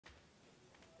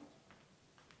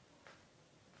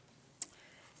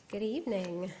Good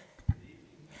evening.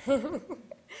 I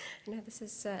know this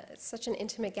is such an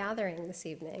intimate gathering this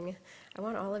evening. I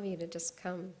want all of you to just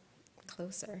come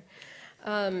closer.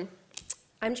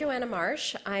 I'm Joanna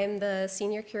Marsh. I'm the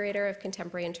Senior Curator of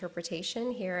Contemporary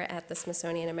Interpretation here at the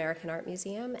Smithsonian American Art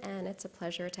Museum, and it's a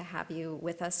pleasure to have you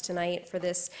with us tonight for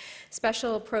this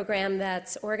special program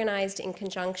that's organized in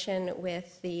conjunction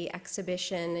with the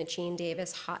exhibition Jean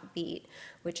Davis Hot Beat,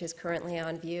 which is currently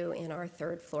on view in our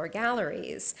third floor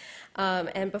galleries.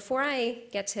 And before I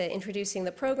get to introducing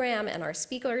the program and our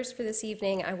speakers for this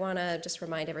evening, I want to just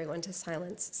remind everyone to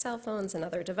silence cell phones and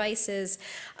other devices.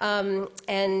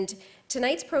 And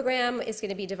tonight's program is going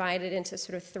to be divided into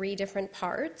sort of three different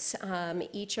parts.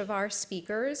 Each of our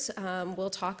speakers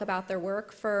will talk about their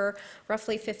work for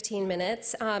roughly 15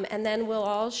 minutes, and then we'll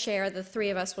all share, the three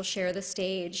of us will share the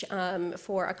stage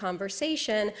for a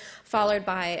conversation, followed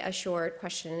by a short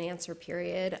question and answer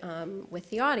period with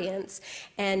the audience.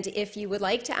 And if you would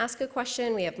like to ask a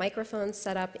question, we have microphones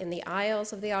set up in the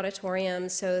aisles of the auditorium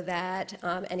so that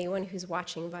anyone who's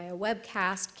watching via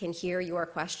webcast can hear your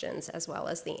questions as well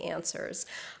as the answers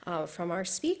from our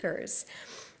speakers.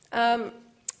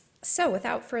 So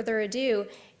without further ado,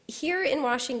 here in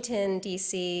Washington,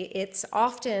 D.C., it's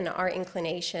often our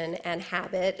inclination and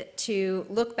habit to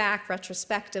look back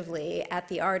retrospectively at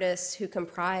the artists who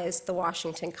comprised the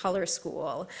Washington Color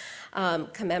School,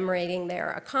 commemorating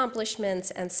their accomplishments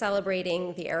and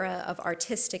celebrating the era of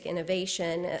artistic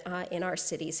innovation in our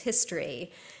city's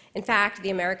history. In fact,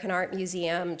 the American Art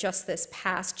Museum just this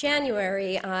past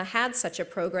January had such a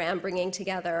program, bringing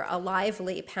together a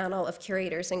lively panel of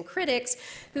curators and critics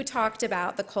who talked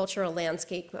about the cultural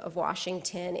landscape of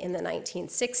Washington in the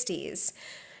 1960s.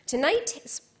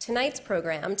 Tonight's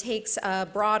program takes a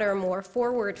broader, more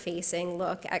forward-facing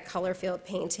look at color field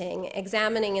painting,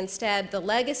 examining instead the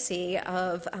legacy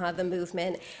of the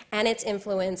movement and its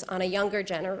influence on a younger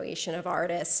generation of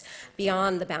artists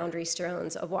beyond the boundary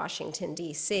stones of Washington,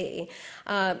 D.C.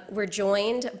 We're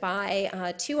joined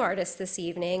by two artists this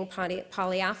evening, Polly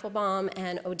Apfelbaum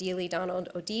and Odili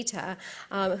Odita,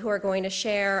 who are going to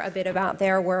share a bit about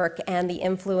their work and the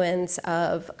influence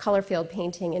of color field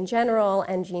painting in general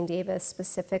and Jean Davis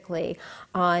specifically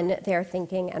on their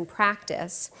thinking and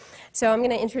practice. So I'm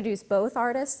going to introduce both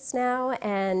artists now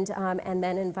and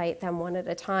then invite them one at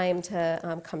a time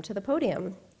to come to the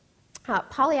podium.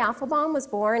 Polly Apfelbaum was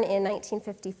born in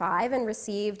 1955 and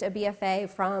received a BFA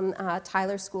from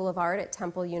Tyler School of Art at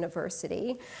Temple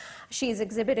University. She's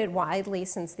exhibited widely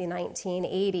since the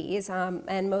 1980s,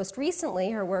 and most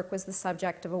recently her work was the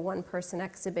subject of a one-person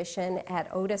exhibition at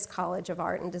Otis College of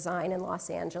Art and Design in Los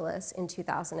Angeles in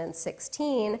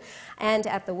 2016 and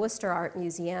at the Worcester Art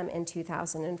Museum in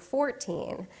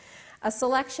 2014. A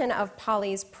selection of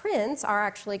Polly's prints are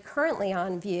actually currently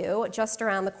on view just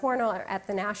around the corner at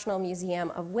the National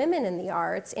Museum of Women in the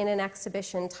Arts in an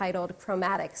exhibition titled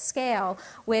Chromatic Scale,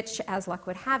 which, as luck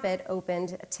would have it,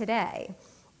 opened today.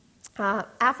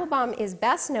 Apfelbaum is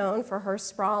best known for her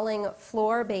sprawling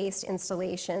floor-based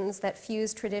installations that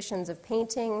fuse traditions of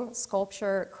painting,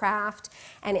 sculpture, craft,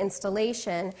 and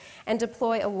installation, and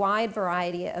deploy a wide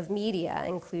variety of media,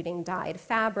 including dyed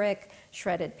fabric,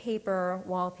 shredded paper,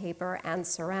 wallpaper, and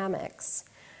ceramics.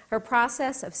 Her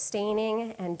process of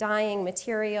staining and dyeing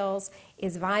materials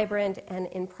is vibrant and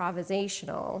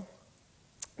improvisational.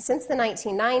 Since the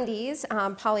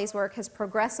 1990s, Polly's work has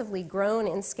progressively grown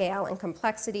in scale and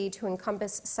complexity to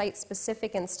encompass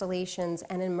site-specific installations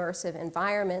and immersive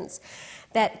environments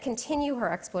that continue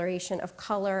her exploration of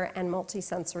color and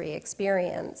multisensory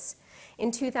experience.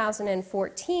 In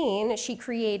 2014, she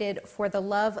created For the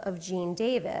Love of Jean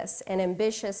Davis, an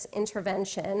ambitious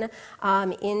intervention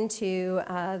into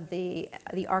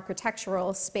the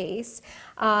architectural space,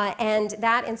 and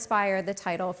that inspired the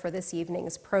title for this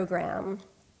evening's program.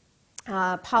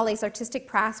 Polly's artistic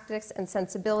practice and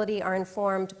sensibility are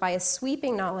informed by a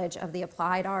sweeping knowledge of the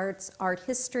applied arts, art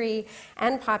history,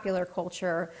 and popular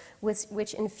culture,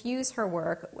 which infuse her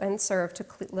work and serve to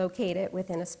locate it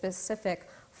within a specific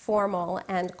formal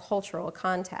and cultural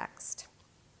context.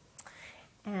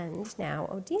 And now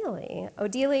Odili.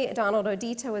 Odili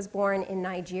Odita was born in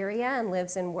Nigeria and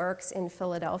lives and works in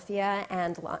Philadelphia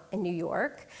and in New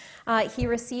York. He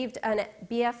received an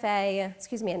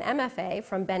MFA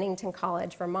from Bennington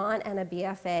College, Vermont, and a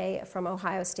BFA from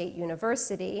Ohio State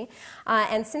University.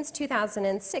 And since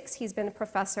 2006, he's been a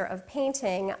professor of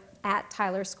painting at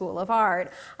Tyler School of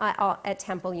Art at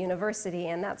Temple University,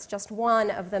 and that's just one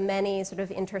of the many sort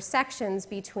of intersections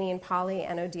between Polly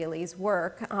and Odili's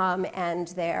work and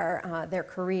their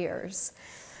careers.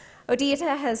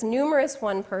 Odita has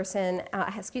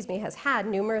has had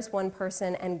numerous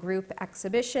one-person and group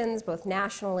exhibitions, both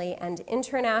nationally and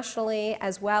internationally,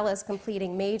 as well as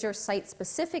completing major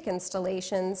site-specific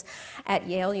installations at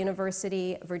Yale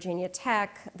University, Virginia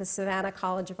Tech, the Savannah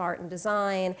College of Art and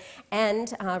Design,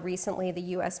 and recently the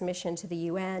U.S. mission to the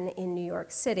UN in New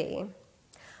York City.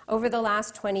 Over the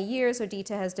last 20 years,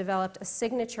 Odita has developed a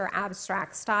signature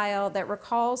abstract style that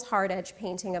recalls hard-edge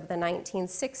painting of the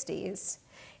 1960s.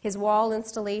 His wall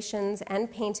installations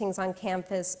and paintings on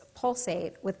canvas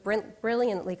pulsate with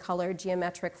brilliantly colored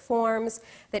geometric forms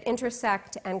that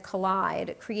intersect and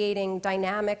collide, creating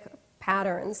dynamic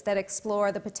patterns that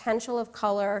explore the potential of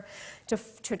color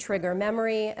to trigger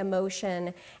memory,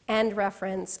 emotion, and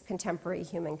reference contemporary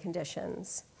human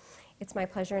conditions. It's my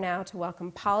pleasure now to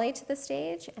welcome Polly to the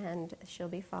stage, and she'll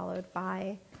be followed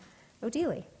by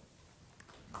Odili.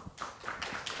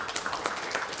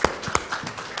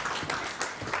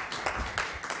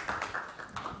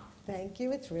 Thank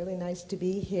you. It's really nice to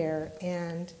be here.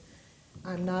 And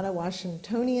I'm not a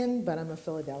Washingtonian, but I'm a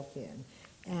Philadelphian.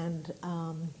 And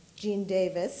Jean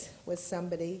Davis was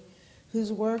somebody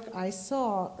whose work I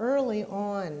saw early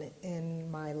on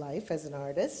in my life as an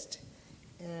artist.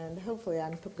 And hopefully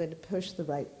I'm going to push the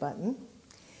right button.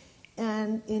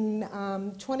 And in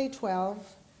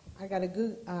 2012, I got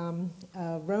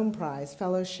a Rome Prize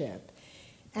fellowship.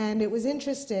 And it was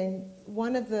interesting.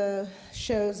 One of the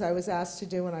shows I was asked to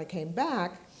do when I came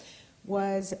back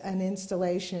was an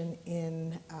installation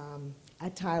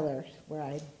at Tyler, where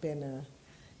I'd been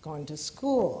gone to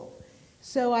school.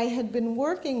 So I had been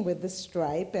working with the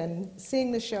stripe, and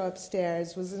seeing the show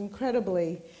upstairs was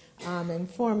incredibly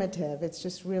informative. It's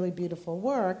just really beautiful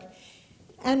work.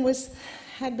 And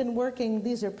had been working,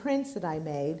 these are prints that I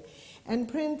made, and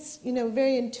prints,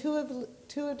 very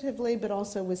intuitively, but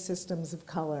also with systems of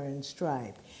color and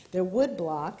stripe. They're wood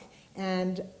block,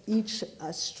 and each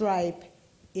stripe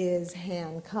is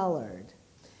hand-colored.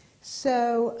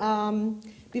 So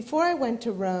before I went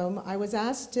to Rome, I was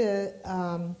asked to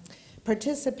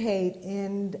participate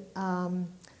in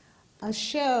a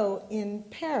show in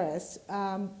Paris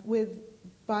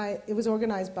it was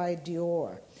organized by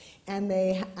Dior, and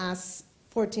they asked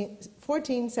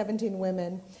 17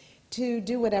 women to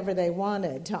do whatever they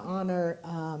wanted to honor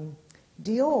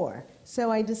Dior.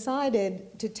 So I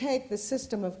decided to take the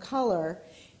system of color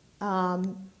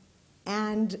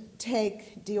and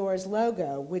take Dior's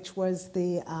logo, which was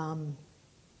the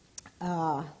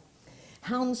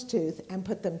houndstooth, and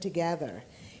put them together.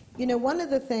 One of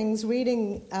the things,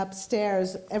 reading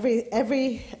upstairs,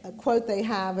 every quote they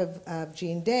have of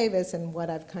Jean Davis, and what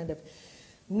I've kind of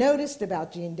noticed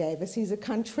about Jean Davis, he's a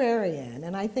contrarian.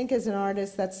 And I think as an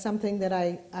artist, that's something that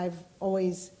I've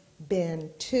always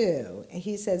been too.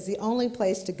 He says the only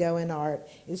place to go in art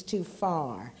is too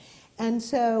far. And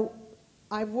so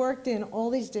I've worked in all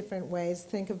these different ways,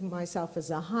 think of myself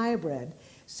as a hybrid.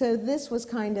 So this was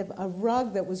kind of a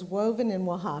rug that was woven in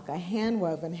Oaxaca,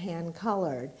 hand-woven,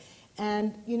 hand-colored.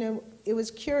 And, it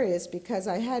was curious because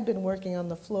I had been working on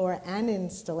the floor and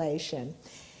installation.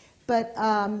 But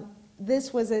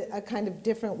this was a kind of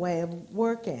different way of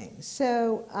working.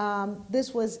 So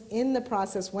this was in the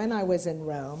process when I was in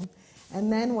Rome.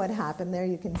 And then what happened, there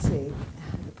you can see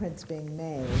the prints being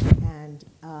made. And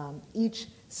each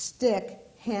stick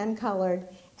hand-colored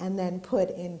and then put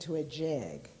into a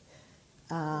jig.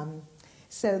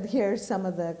 So here's some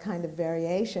of the kind of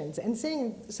variations. And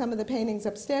seeing some of the paintings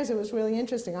upstairs, it was really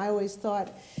interesting. I always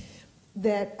thought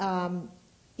that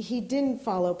he didn't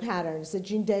follow patterns, that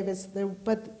Jean Davis,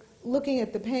 but looking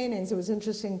at the paintings, it was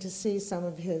interesting to see some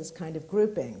of his kind of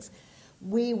groupings.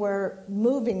 We were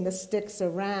moving the sticks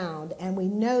around, and we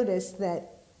noticed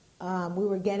that we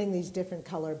were getting these different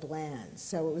color blends.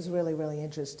 So it was really, really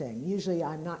interesting. Usually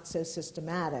I'm not so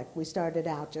systematic. We started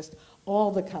out just all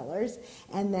the colors,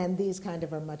 and then these kind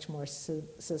of are much more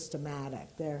systematic.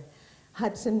 They're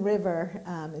Hudson River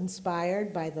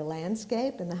inspired by the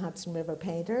landscape and the Hudson River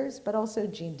painters, but also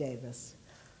Jean Davis.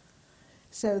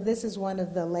 So this is one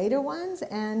of the later ones,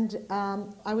 and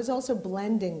I was also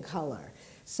blending color.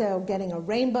 So getting a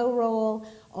rainbow roll,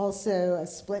 also a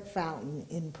split fountain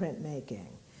in printmaking.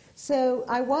 So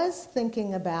I was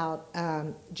thinking about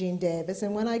Jean Davis,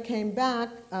 and when I came back,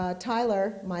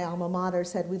 Tyler, my alma mater,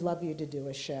 said, "We'd love you to do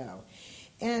a show."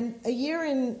 And a year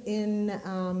in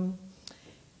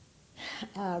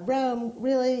Rome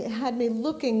really had me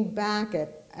looking back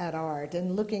at art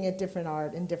and looking at different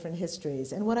art and different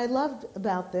histories. And what I loved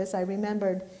about this, I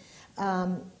remembered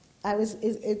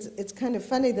it's kind of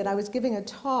funny that I was giving a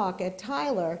talk at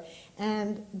Tyler,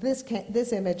 and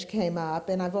this image came up,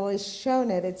 and I've always shown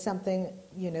it. It's something,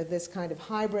 this kind of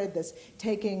hybrid, this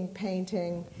taking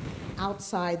painting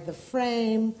outside the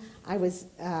frame. I was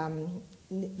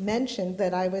mentioned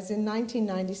that I was in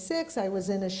 1996, I was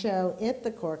in a show at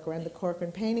the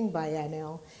Corcoran Painting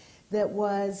Biennial, that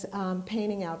was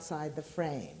painting outside the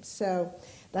frame. So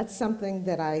that's something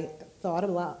that I thought a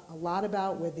lot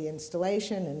about with the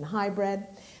installation and hybrid.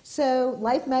 So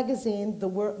Life magazine,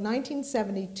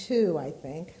 1972, I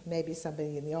think, maybe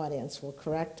somebody in the audience will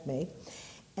correct me,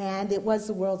 and it was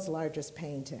the world's largest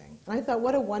painting. And I thought,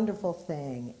 what a wonderful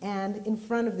thing. And in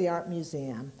front of the art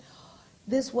museum.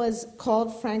 This was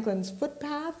called Franklin's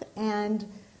Footpath, and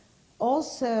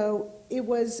also it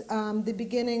was the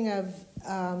beginning of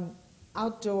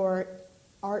outdoor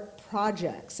art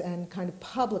projects and kind of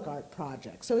public art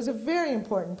projects. So it was a very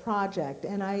important project,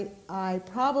 and I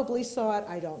probably saw it.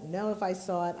 I don't know if I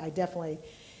saw it. I definitely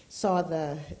saw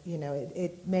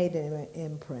it made an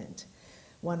imprint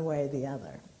one way or the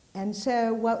other. And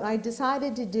so what I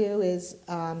decided to do is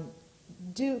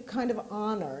do kind of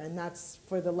honor, and that's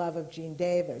for the love of Jean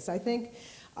Davis. I think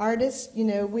artists,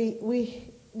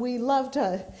 we love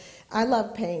to, I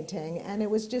love painting, and it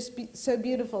was just so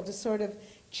beautiful to sort of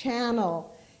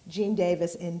channel Jean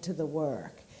Davis into the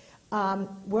work.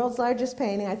 World's largest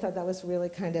painting, I thought that was really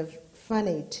kind of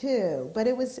funny too, but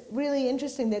it was really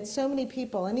interesting that so many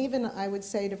people, and even I would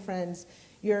say to friends,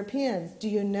 Europeans, do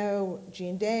you know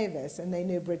Jean Davis? And they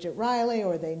knew Bridget Riley,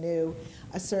 or they knew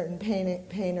a certain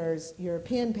painters,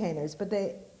 European painters,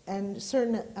 and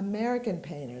certain American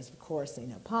painters, of course, they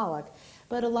know Pollock,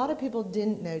 but a lot of people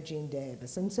didn't know Jean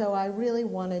Davis. And so I really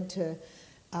wanted to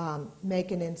make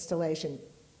an installation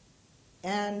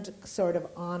and sort of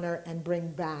honor and bring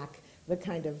back the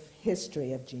kind of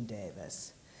history of Jean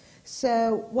Davis.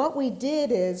 So what we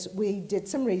did is we did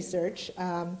some research.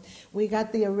 We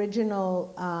got the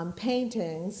original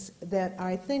paintings that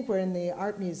I think were in the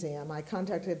art museum. I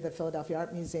contacted the Philadelphia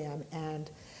Art Museum,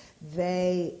 and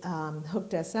they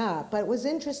hooked us up. But it was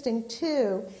interesting,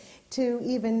 too, to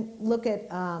even look at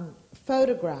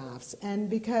photographs,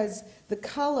 and because the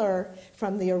color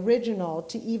from the original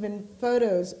to even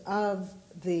photos of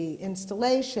the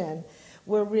installation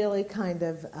were really kind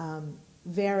of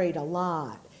varied a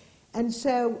lot. And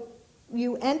so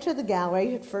you enter the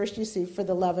gallery. At first you see For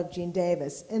the Love of Jean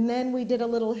Davis, and then we did a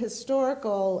little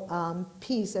historical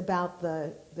piece about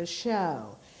the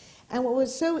show. And what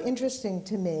was so interesting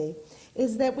to me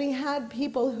is that we had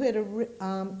people who had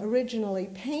originally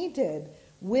painted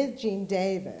with Jean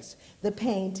Davis, the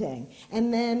painting.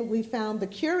 And then we found the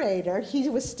curator, he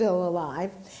was still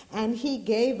alive, and he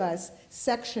gave us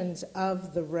sections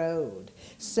of the road.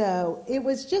 So it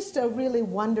was just a really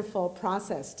wonderful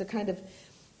process to kind of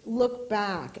look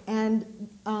back. And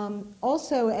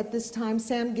also at this time,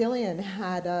 Sam Gillian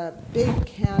had a big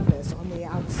canvas on the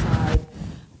outside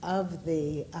of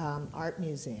the art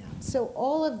museum. So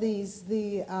all of these,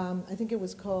 I think it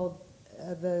was called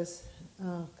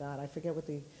oh God, I forget what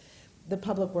the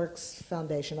Public Works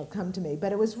Foundation will come to me,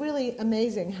 but it was really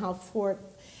amazing how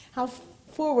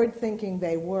forward-thinking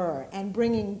they were, and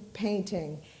bringing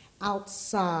painting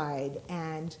outside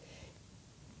and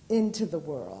into the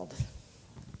world.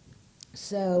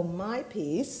 So my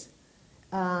piece,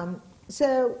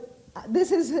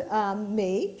 this is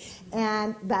me,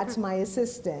 and that's my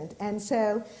assistant. And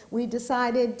so we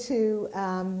decided to,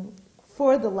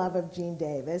 For the Love of Jean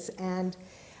Davis, and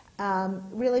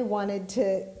really wanted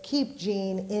to keep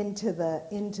Jean into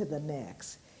the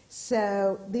mix.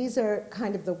 So these are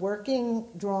kind of the working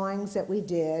drawings that we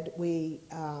did. We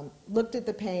looked at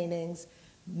the paintings,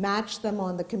 matched them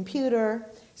on the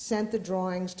computer, sent the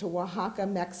drawings to Oaxaca,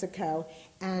 Mexico,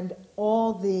 and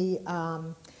all the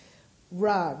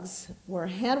rugs were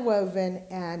hand-woven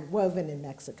and woven in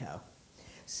Mexico.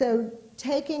 So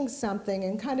taking something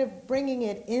and kind of bringing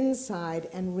it inside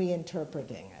and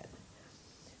reinterpreting it.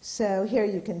 So here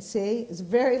you can see it's a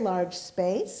very large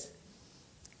space,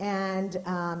 and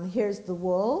here's the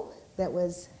wool that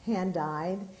was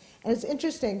hand-dyed. And it's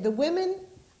interesting, the women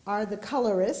are the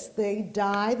colorists, they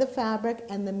dye the fabric,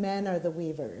 and the men are the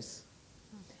weavers.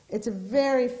 It's a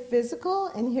very physical,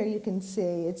 and here you can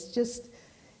see, it's just,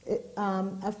 they're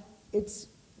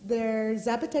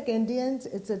Zapotec Indians.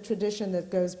 It's a tradition that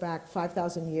goes back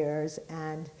 5,000 years,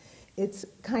 and it's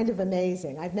kind of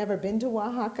amazing. I've never been to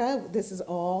Oaxaca. This is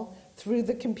all through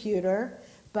the computer,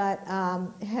 but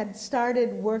had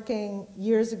started working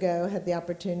years ago, had the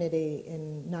opportunity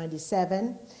in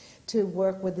 '97 to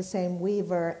work with the same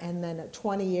weaver, and then at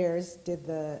 20 years did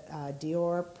the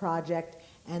Dior project,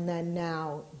 and then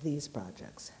now these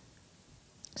projects.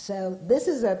 So this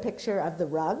is a picture of the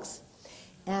rugs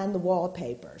and the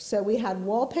wallpaper. So we had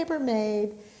wallpaper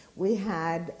made. We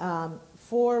had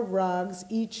 4 rugs,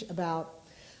 each about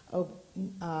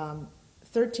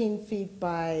 13 feet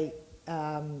by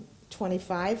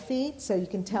 25 feet. So you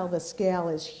can tell the scale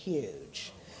is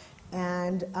huge.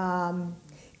 And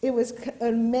it was an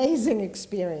amazing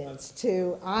experience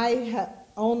to,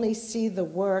 only see the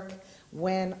work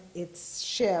when it's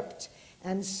shipped.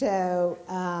 And so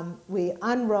we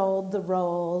unrolled the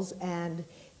rolls and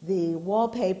the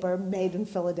wallpaper made in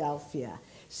Philadelphia.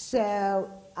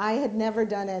 So I had never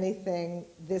done anything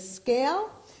this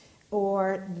scale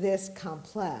or this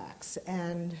complex.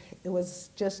 And it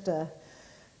was just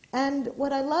and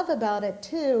what I love about it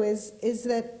too is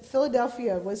that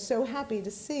Philadelphia was so happy to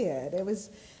see it. It was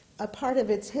a part of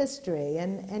its history.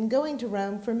 And going to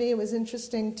Rome, for me, it was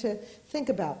interesting to think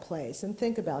about place and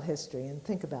think about history and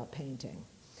think about painting.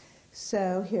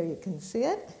 So here you can see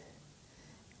it.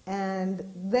 And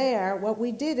there, what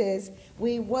we did is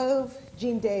we wove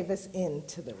Gene Davis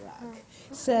into the rug.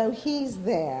 So he's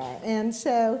there. And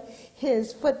so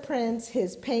his footprints,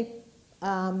 his paint,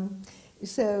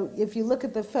 so if you look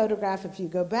at the photograph, if you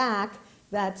go back,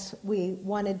 we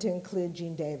wanted to include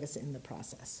Gene Davis in the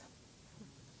process.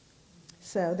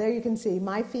 So there you can see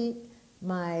my feet,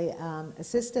 my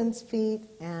assistant's feet,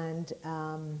 and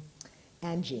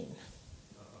Gene.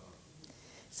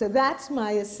 So that's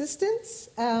my assistants.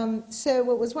 So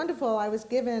what was wonderful, I was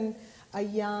given a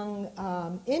young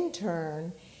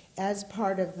intern as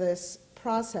part of this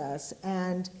process,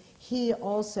 and he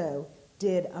also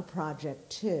did a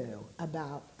project too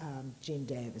about Gene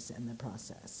Davis in the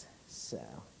process. So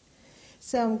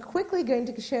I'm quickly going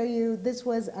to show you, this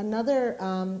was another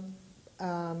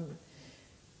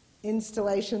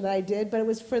installation that I did, but it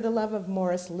was for the love of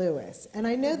Morris Louis. And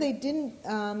I know they didn't,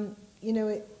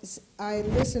 I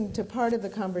listened to part of the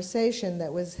conversation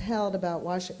that was held about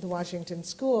the Washington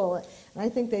School, and I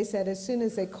think they said as soon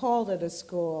as they called it a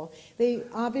school, they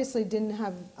obviously didn't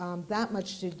have that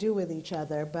much to do with each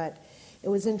other, but it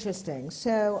was interesting.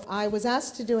 So I was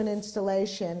asked to do an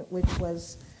installation which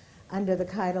was under the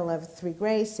title of Three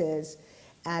Graces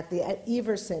at the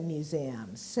Everson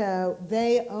Museum. So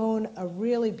they own a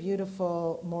really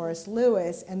beautiful Morris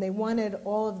Louis, and they wanted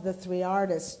all of the 3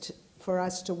 artists for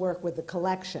us to work with the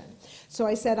collection. So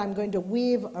I said, I'm going to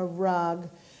weave a rug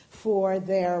for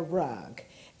their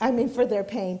for their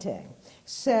painting.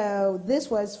 So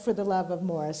this was for the love of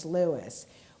Morris Louis.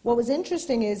 What was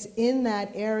interesting is in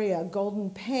that area,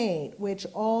 golden paint, which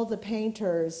all the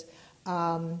painters,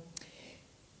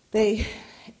 they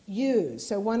use.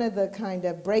 So one of the kind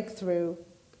of breakthrough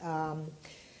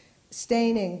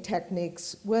staining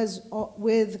techniques was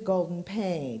with golden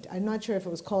paint. I'm not sure if it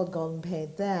was called golden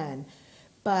paint then,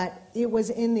 but it was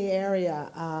in the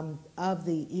area of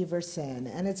the Everson.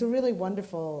 And it's a really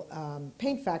wonderful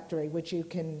paint factory which you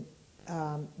can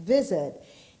visit.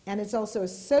 And it's also a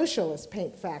socialist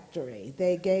paint factory.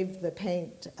 They gave the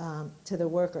paint to the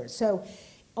workers. So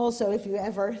also, if you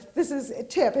ever, this is a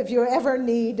tip, if you ever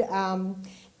need,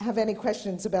 have any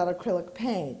questions about acrylic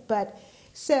paint.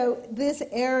 So this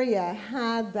area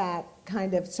had that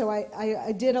kind of, so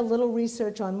I did a little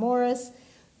research on Morris.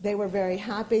 They were very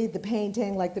happy. The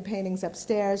painting, like the paintings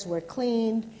upstairs, were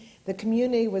cleaned. The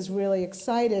community was really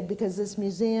excited because this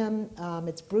museum,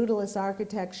 its brutalist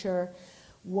architecture,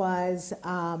 was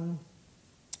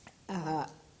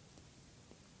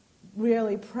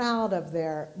really proud of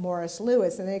their Morris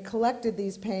Louis, and they collected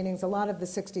these paintings, a lot of the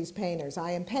 60s painters.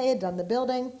 I.M.Pei had done the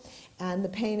building, and the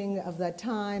painting of that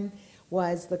time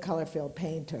was the Colorfield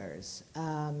painters.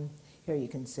 Here you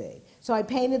can see. So I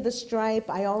painted the stripe.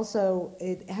 I also,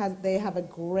 they have a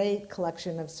great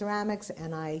collection of ceramics,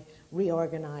 and I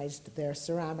reorganized their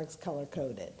ceramics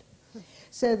color-coded.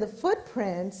 So the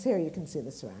footprints, here you can see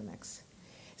the ceramics.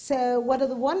 So one of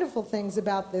the wonderful things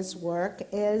about this work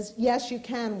is, yes, you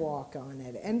can walk on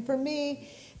it. And for me,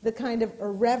 the kind of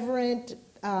irreverent,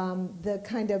 the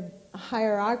kind of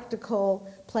hierarchical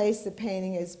place that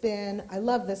painting has been, I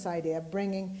love this idea of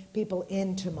bringing people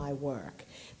into my work.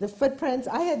 The footprints,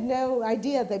 I had no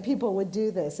idea that people would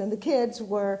do this. And the kids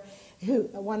were,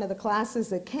 one of the classes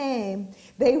that came,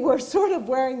 they were sort of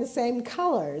wearing the same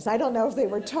colors. I don't know if they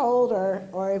were told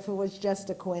or if it was just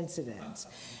a coincidence.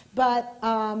 But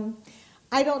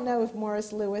I don't know if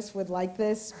Morris Louis would like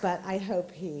this, but I hope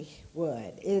he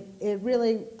would. It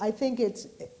really, I think it's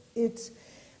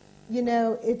you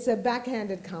know, it's a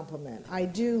backhanded compliment. I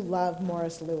do love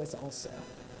Morris Louis also.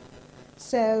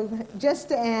 So just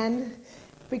to end,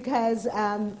 because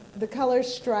the color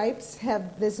stripes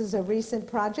have, this is a recent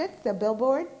project, the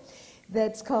billboard,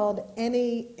 that's called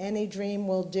Any Dream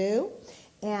Will Do.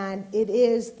 And it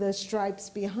is the stripes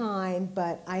behind,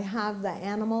 but I have the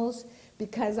animals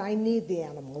because I need the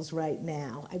animals right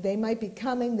now. They might be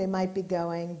coming, they might be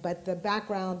going, but the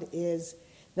background is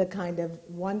the kind of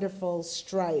wonderful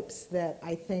stripes that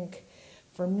I think,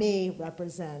 for me,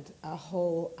 represent a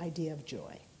whole idea of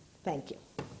joy. Thank you.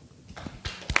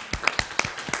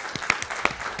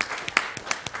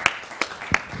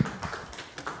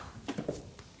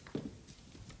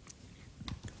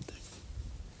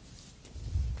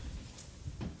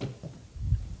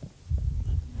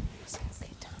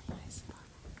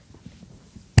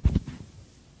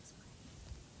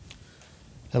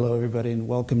 Hello, everybody, and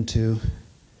welcome to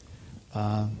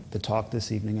the talk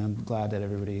this evening. I'm glad that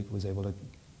everybody was able to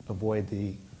avoid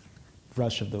the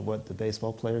rush of the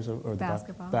baseball players or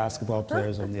the basketball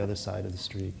players on the other side of the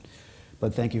street.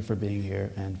 But thank you for being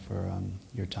here and for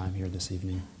your time here this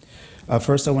evening.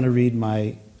 First, I want to read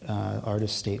my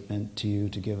artist statement to you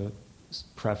to give a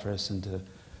preface and to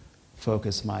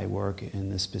focus my work in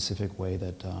the specific way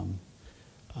that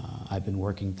I've been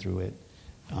working through it.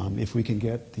 If we can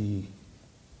get the...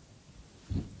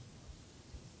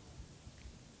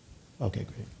 Okay,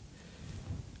 great.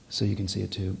 So you can see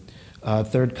it too.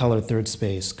 Third color, third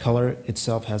space. Color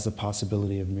itself has the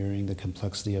possibility of mirroring the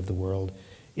complexity of the world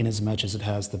inasmuch as it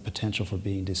has the potential for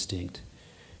being distinct.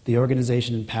 The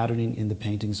organization and patterning in the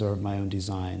paintings are of my own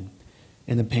design.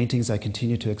 In the paintings, I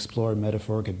continue to explore a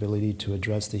metaphoric ability to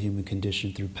address the human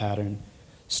condition through pattern,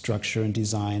 structure, and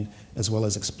design, as well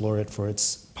as explore it for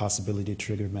its possibility to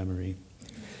trigger memory.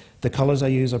 The colors I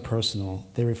use are personal.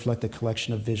 They reflect a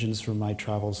collection of visions from my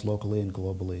travels locally and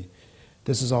globally.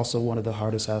 This is also one of the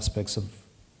hardest aspects of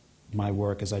my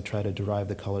work as I try to derive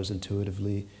the colors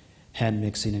intuitively, hand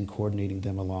mixing and coordinating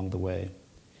them along the way.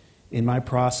 In my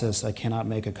process, I cannot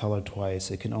make a color twice.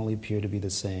 It can only appear to be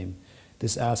the same.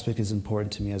 This aspect is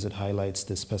important to me as it highlights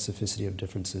the specificity of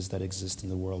differences that exist in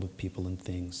the world of people and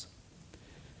things.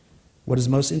 What is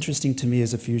most interesting to me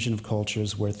is a fusion of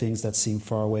cultures where things that seem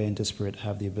far away and disparate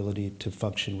have the ability to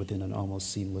function within an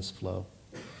almost seamless flow.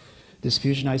 This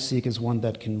fusion I seek is one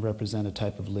that can represent a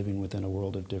type of living within a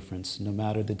world of difference. No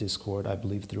matter the discord, I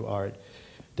believe through art,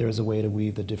 there is a way to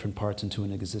weave the different parts into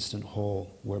an existent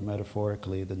whole, where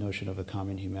metaphorically the notion of a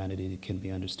common humanity can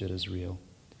be understood as real.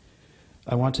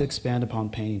 I want to expand upon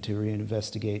painting to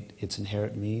reinvestigate its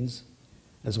inherent means,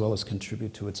 as well as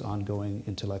contribute to its ongoing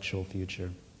intellectual future.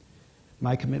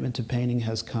 My commitment to painting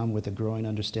has come with a growing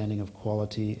understanding of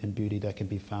quality and beauty that can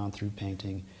be found through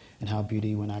painting, and how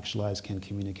beauty, when actualized, can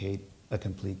communicate a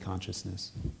complete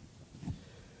consciousness.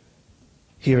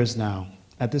 Here is now.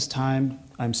 At this time,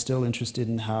 I'm still interested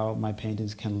in how my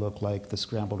paintings can look like the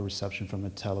scrambled reception from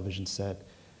a television set,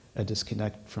 a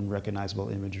disconnect from recognizable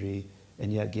imagery,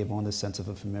 and yet give one the sense of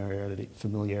a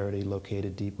familiarity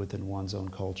located deep within one's own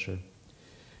culture.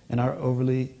 In our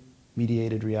overly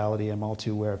mediated reality, I'm all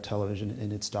too aware of television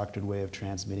in its doctored way of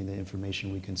transmitting the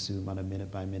information we consume on a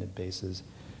minute-by-minute basis,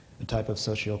 a type of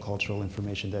socio-cultural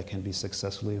information that can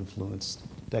successfully influence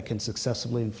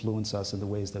us in the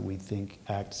ways that we think,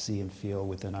 act, see, and feel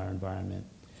within our environment.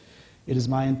 It is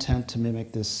my intent to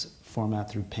mimic this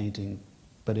format through painting,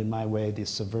 but in my way, the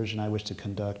subversion I wish to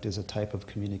conduct is a type of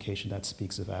communication that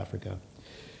speaks of Africa.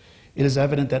 It is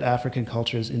evident that African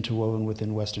culture is interwoven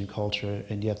within Western culture,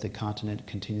 and yet the continent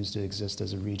continues to exist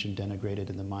as a region denigrated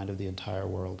in the mind of the entire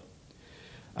world.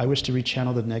 I wish to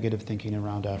rechannel the negative thinking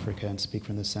around Africa and speak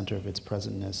from the center of its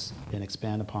presentness and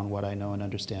expand upon what I know and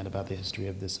understand about the history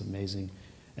of this amazing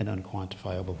and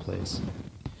unquantifiable place.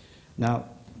 Now,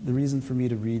 the reason for me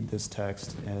to read this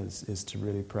text is to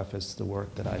really preface the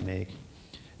work that I make.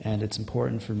 And it's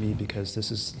important for me because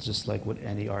this is just like what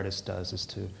any artist does, is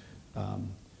to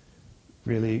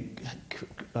really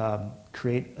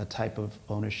create a type of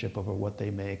ownership over what they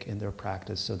make in their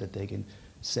practice so that they can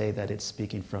say that it's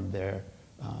speaking from their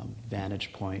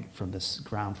vantage point, from this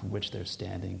ground from which they're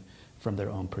standing, from their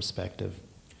own perspective.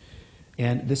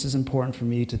 And this is important for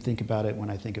me to think about it when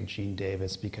I think of Gene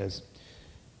Davis, because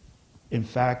in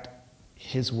fact,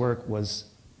 his work was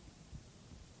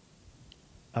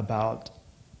about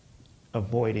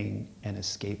avoiding and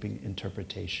escaping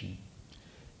interpretation.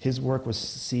 His work was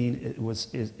seen,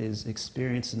 is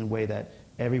experienced in a way that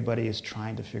everybody is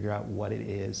trying to figure out what it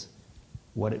is,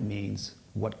 what it means,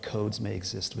 what codes may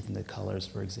exist within the colors,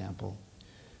 for example.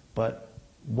 But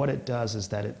what it does is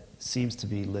that it seems to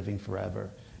be living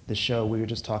forever. The show, we were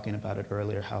just talking about it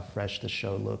earlier, how fresh the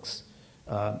show looks.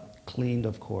 Cleaned,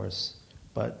 of course,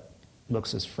 but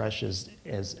looks as fresh as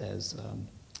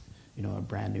a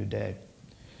brand new day.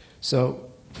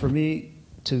 So for me,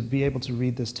 to be able to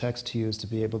read this text to you is to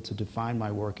be able to define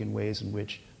my work in ways in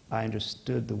which I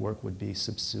understood the work would be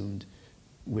subsumed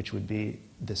which would be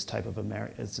this type of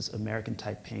American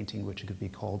type painting, which could be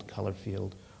called color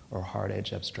field or hard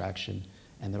edge abstraction.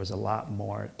 And there was a lot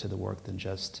more to the work than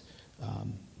just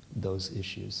those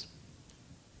issues.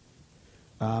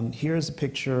 Here's a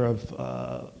picture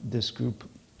of this group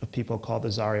of people called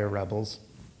the Zaria Rebels.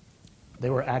 They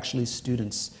were actually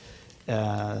students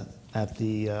at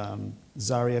the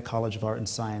Zaria College of Art and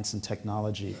Science and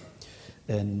Technology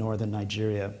in northern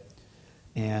Nigeria.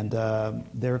 And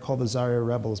they were called the Zaria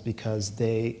Rebels because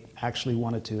they actually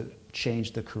wanted to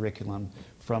change the curriculum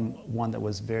from one that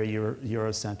was very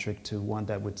Eurocentric to one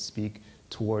that would speak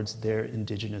towards their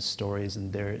indigenous stories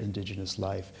and their indigenous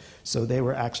life. So they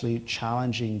were actually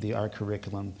challenging the art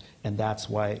curriculum, and that's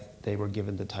why they were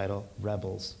given the title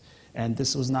Rebels. And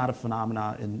this was not a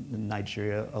phenomenon in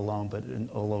Nigeria alone, but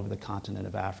all over the continent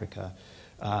of Africa.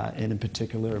 And in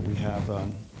particular, we have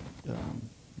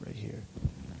right here.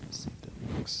 Let's see if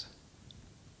that works.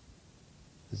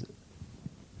 Is it?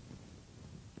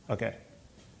 Okay.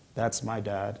 That's my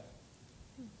dad,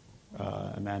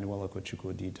 Emmanuel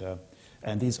Okochukwu Odita.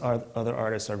 And these other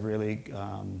artists are really,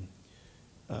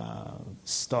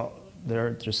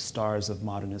 they're just stars of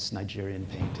modernist Nigerian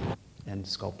painting and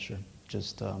sculpture.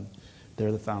 Just,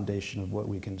 they're the foundation of what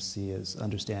we can see as,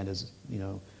 understand as,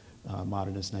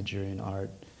 modernist Nigerian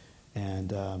art.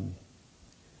 And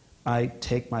I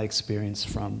take my experience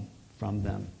from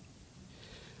them.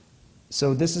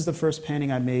 So this is the first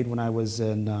painting I made when I was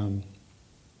in,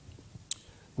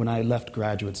 when I left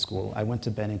graduate school. I went to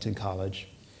Bennington College,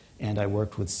 and I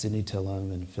worked with Sidney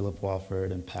Tillum and Philip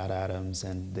Walford and Pat Adams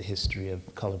and the history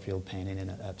of color field painting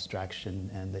and abstraction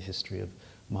and the history of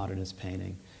modernist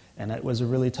painting. And it was a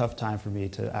really tough time for me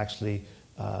to actually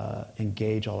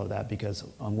engage all of that, because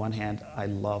on one hand, I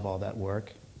love all that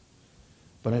work.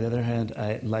 But on the other hand,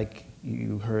 like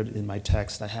you heard in my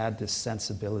text, I had this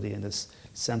sensibility and this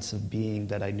sense of being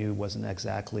that I knew wasn't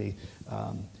exactly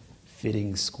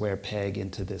fitting square peg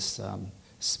into this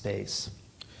space.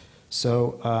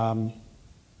 So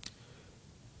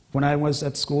when I was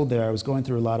at school there, I was going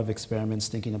through a lot of experiments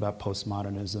thinking about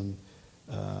postmodernism,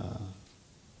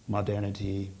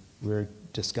 modernity. We were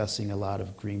discussing a lot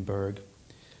of Greenberg.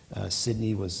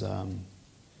 Sidney was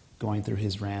going through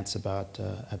his rants about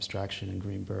abstraction and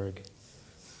Greenberg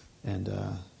and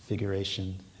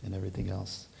figuration and everything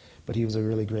else. But he was a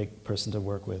really great person to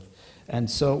work with. And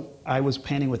so I was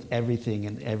painting with everything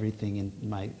in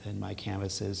my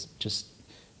canvases. Just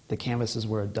the canvases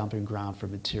were a dumping ground for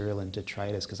material and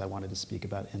detritus, because I wanted to speak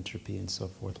about entropy and so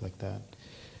forth like that.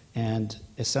 And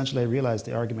essentially I realized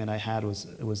the argument I had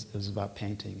was about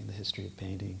painting and the history of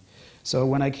painting. So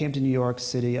when I came to New York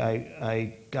City,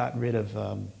 I got rid of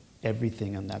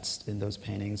everything in those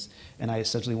paintings, and I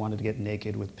essentially wanted to get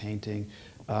naked with painting.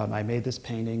 I made this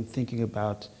painting thinking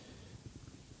about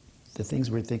the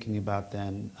things we were thinking about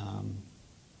then,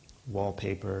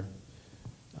 wallpaper,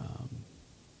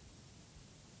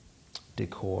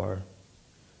 decor,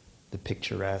 the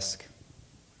picturesque.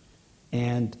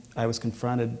 And I was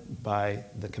confronted by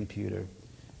the computer.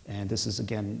 And this is,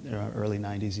 again, early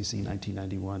 90s, you see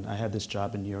 1991. I had this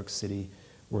job in New York City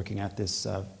working at this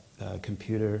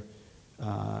computer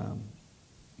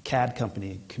CAD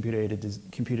company,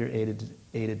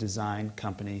 computer-aided design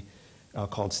company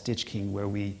called Stitch King, where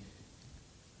we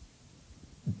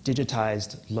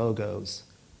digitized logos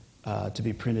to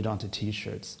be printed onto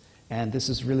T-shirts. And this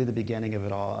is really the beginning of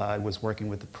it all. I was working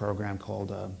with a program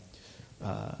called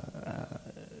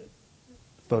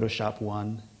Photoshop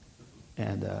 1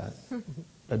 and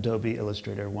Adobe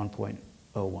Illustrator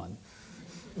 1.01.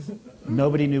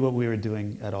 Nobody knew what we were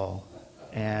doing at all.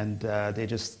 And they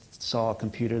just saw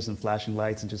computers and flashing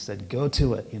lights and just said, go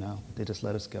to it, They just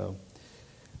let us go.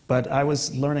 But I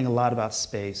was learning a lot about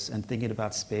space and thinking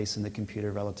about space in the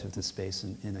computer relative to space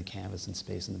in the canvas and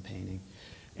space in the painting.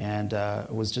 And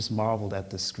was just marveled at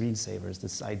the screensavers,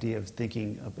 this idea of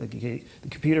thinking, okay, the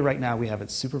computer right now, we have it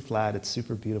super flat, it's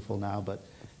super beautiful now, but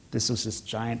this was this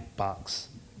giant box.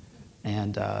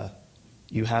 And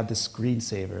you had this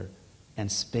screensaver, and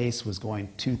space was going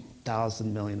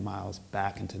 2,000 million miles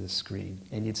back into the screen.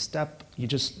 And it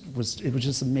was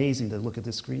just amazing to look at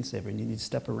the screensaver, and you'd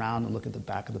step around and look at the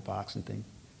back of the box and think,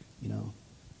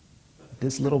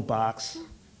 this little box,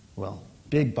 well,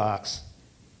 big box,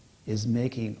 is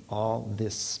making all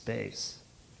this space.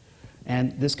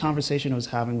 And this conversation I was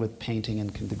having with painting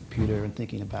and the computer and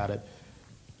thinking about it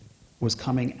was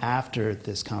coming after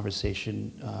this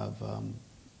conversation of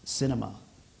cinema.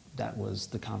 That was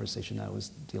the conversation I was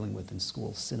dealing with in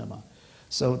school, cinema.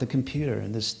 So the computer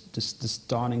and this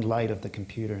dawning light of the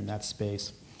computer in that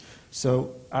space.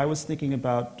 So I was thinking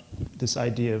about this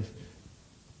idea of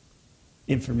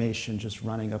information just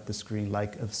running up the screen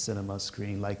like a cinema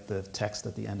screen, like the text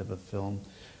at the end of a film,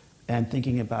 and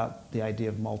thinking about the idea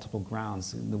of multiple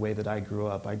grounds. In the way that I grew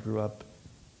up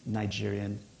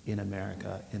Nigerian in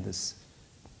America, in this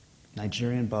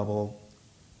Nigerian bubble,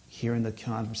 hearing the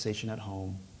conversation at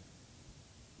home,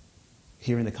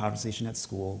 hearing the conversation at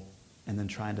school, and then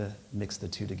trying to mix the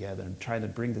two together and trying to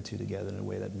bring the two together in a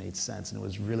way that made sense. And it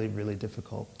was really, really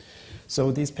difficult. So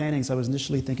with these paintings, I was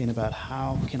initially thinking about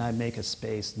how can I make a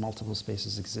space, multiple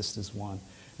spaces exist as one.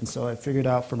 And so I figured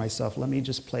out for myself, let me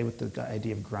just play with the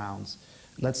idea of grounds.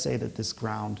 Let's say that this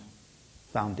ground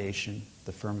foundation,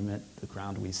 the firmament, the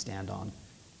ground we stand on,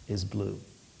 is blue,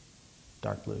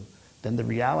 dark blue. Then the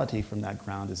reality from that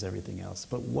ground is everything else.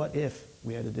 But what if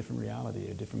we had a different reality,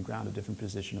 a different ground, a different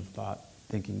position of thought,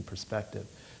 thinking, perspective?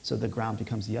 So the ground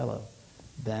becomes yellow.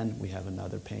 Then we have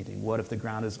another painting. What if the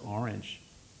ground is orange?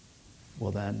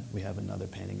 Well, then we have another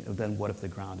painting. Then what if the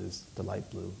ground is the light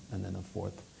blue? And then a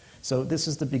fourth. So this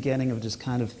is the beginning of just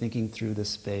kind of thinking through this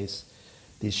space,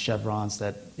 these chevrons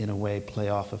that, in a way, play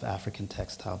off of African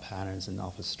textile patterns and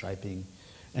off of striping,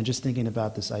 and just thinking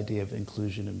about this idea of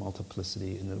inclusion and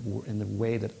multiplicity in the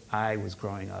way that I was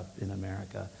growing up in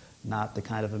America, not the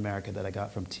kind of America that I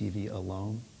got from TV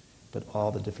alone, but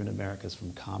all the different Americas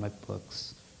from comic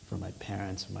books, from my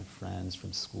parents, from my friends,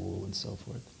 from school, and so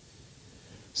forth.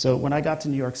 So when I got to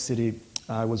New York City,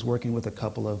 I was working with a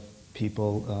couple of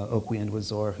people, Okwe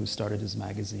Ndwazor, who started his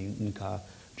magazine, Nka,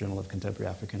 Journal of Contemporary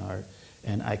African Art,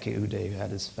 and Ike Ude, who had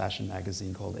his fashion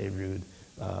magazine called A Rude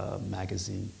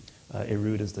magazine. A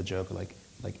Rude is the joke, like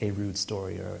A Rude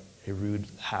Story, or A Rude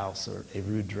House, or A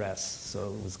Rude Dress.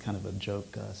 So it was kind of a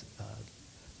joke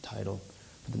title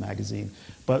for the magazine.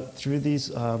 But through these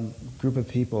group of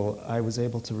people, I was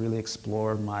able to really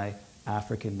explore my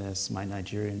Africanness, my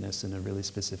Nigerianness in a really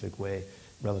specific way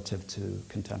relative to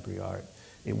contemporary art.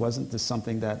 It wasn't just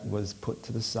something that was put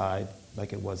to the side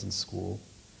like it was in school,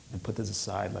 and put to the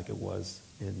side like it was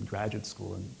in graduate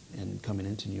school and coming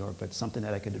into New York, but something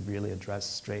that I could really address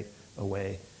straight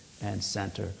away and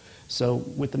center. So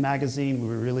with the magazine, we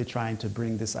were really trying to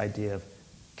bring this idea of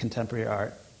contemporary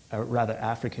art, or rather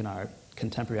African art,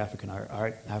 contemporary African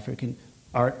art, African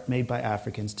art made by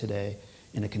Africans today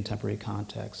in a contemporary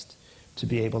context, to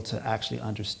be able to actually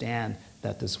understand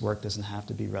that this work doesn't have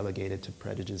to be relegated to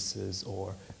prejudices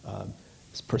or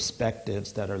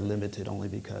perspectives that are limited only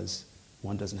because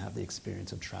one doesn't have the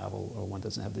experience of travel or one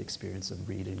doesn't have the experience of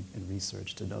reading and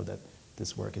research to know that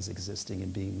this work is existing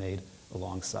and being made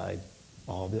alongside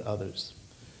all the others.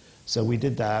 So we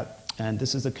did that, and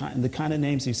this is the kind of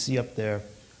names you see up there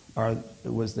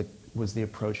was the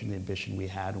approach and the ambition we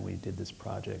had when we did this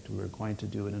project. We were going to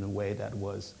do it in a way that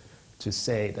was to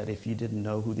say that if you didn't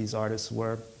know who these artists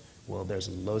were, well, there's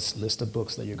a list of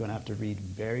books that you're going to have to read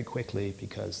very quickly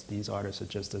because these artists are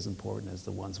just as important as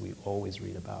the ones we always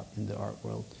read about in the art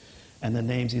world. And the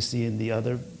names you see in the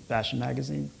other fashion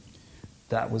magazine,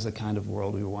 that was the kind of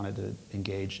world we wanted to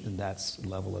engage in that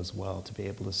level as well, to be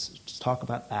able to talk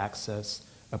about access,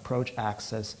 approach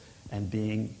access, and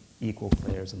being equal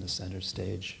players in the center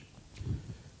stage.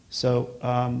 So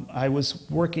I was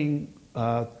working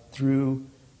through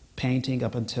painting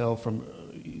up until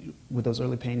with those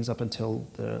early paintings up until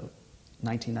the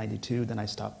 1992. Then I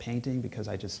stopped painting because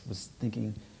I just was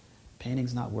thinking,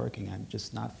 painting's not working. I'm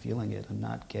just not feeling it. I'm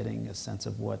not getting a sense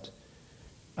of what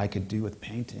I could do with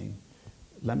painting.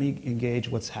 Let me engage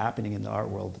what's happening in the art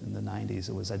world in the 90s.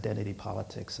 It was identity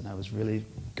politics, and I was really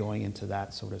going into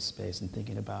that sort of space and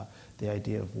thinking about the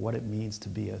idea of what it means to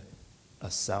be a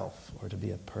self or to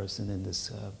be a person in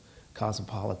this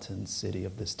cosmopolitan city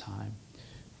of this time,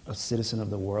 a citizen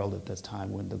of the world at this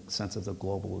time when the sense of the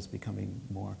global was becoming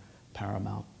more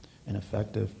paramount and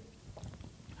effective.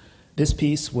 This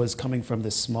piece was coming from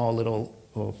this small little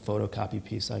photocopy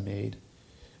piece I made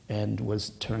and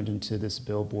was turned into this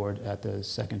billboard at the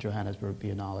second Johannesburg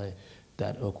Biennale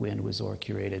that Okwe Ndwazor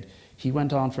curated. He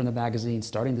went on from the magazine,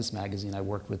 starting this magazine, I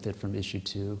worked with it from issue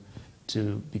 2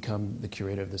 to become the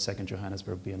curator of the second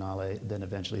Johannesburg Biennale, then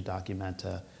eventually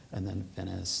Documenta, and then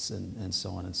Venice, and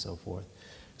so on and so forth.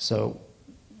 So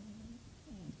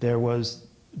there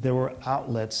were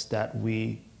outlets that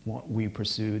we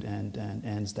pursued and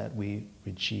ends that we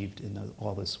achieved in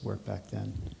all this work back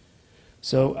then.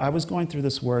 So I was going through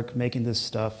this work, making this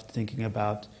stuff, thinking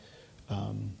about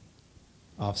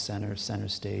off-center, center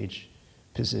stage,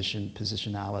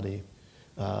 positionality,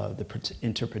 the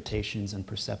interpretations and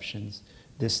perceptions.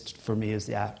 This, for me, is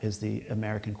the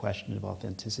American question of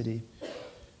authenticity.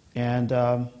 And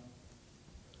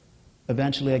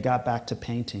eventually I got back to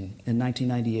painting. In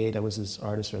 1998, I was this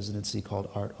artist residency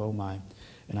called Art Oh My,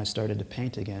 and I started to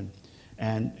paint again.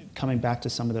 And coming back to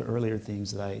some of the earlier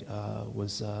themes that I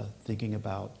was thinking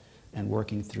about and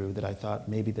working through, that I thought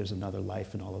maybe there's another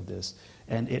life in all of this.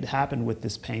 And it happened with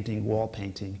this painting, wall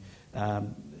painting.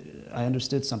 I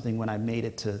understood something when I made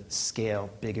it to scale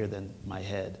bigger than my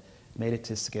head, made it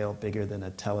to scale bigger than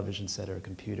a television set or a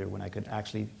computer, when I could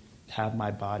actually have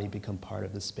my body become part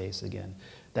of the space again.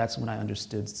 That's when I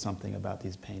understood something about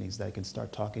these paintings, that I could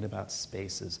start talking about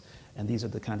spaces. And these are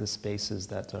the kind of spaces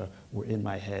that were in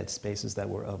my head, spaces that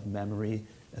were of memory,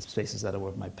 spaces that were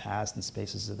of my past, and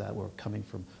spaces that were coming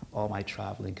from all my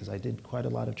traveling, because I did quite a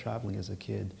lot of traveling as a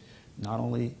kid, not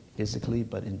only physically,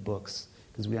 but in books,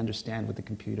 because we understand with the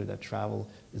computer that travel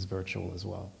is virtual as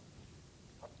well.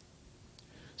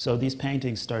 So these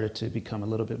paintings started to become a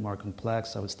little bit more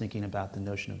complex. I was thinking about the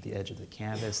notion of the edge of the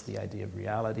canvas, the idea of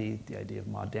reality, the idea of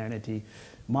modernity.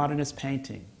 Modernist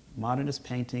painting,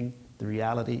 the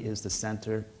reality is the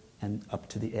center and up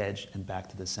to the edge and back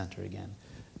to the center again.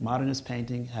 Modernist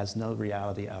painting has no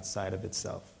reality outside of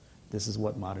itself. This is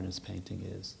what modernist painting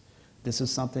is. This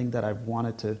is something that I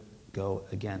wanted to go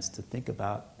against, to think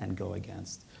about and go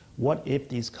against. What if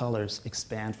these colors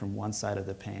expand from one side of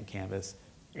the canvas,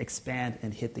 expand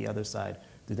and hit the other side?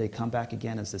 Do they come back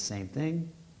again as the same thing?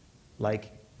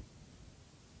 Like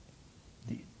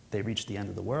they reach the end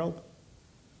of the world?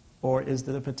 Or is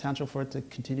there the potential for it to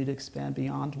continue to expand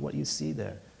beyond what you see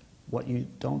there, what you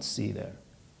don't see there,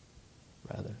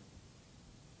 rather?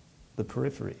 The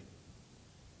periphery.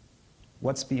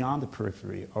 What's beyond the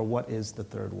periphery, or what is the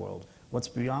third world? What's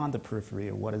beyond the periphery,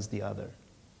 or what is the other?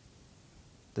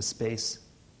 The space,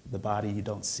 the body you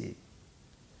don't see.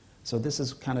 So this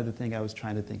is kind of the thing I was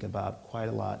trying to think about quite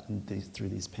a lot through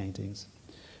these paintings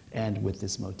and with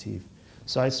this motif.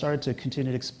 So I started to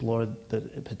continue to explore the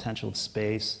potential of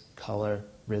space, color,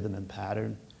 rhythm, and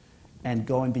pattern, and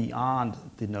going beyond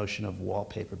the notion of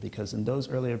wallpaper, because in those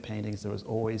earlier paintings there was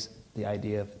always the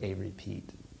idea of a repeat,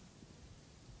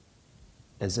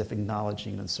 as if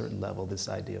acknowledging on a certain level this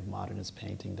idea of modernist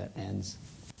painting that ends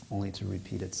only to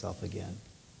repeat itself again.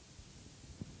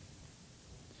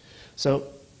 So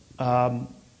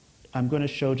I'm going to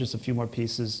show just a few more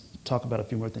pieces, talk about a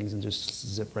few more things, and just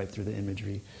zip right through the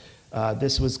imagery.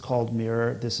 This was called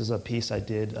Mirror. This is a piece I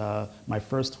did, my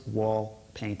first wall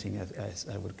painting, as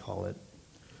I would call it,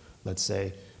 let's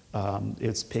say.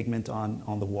 It's pigment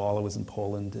on the wall. I was in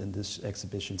Poland in this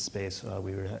exhibition space.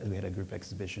 We had a group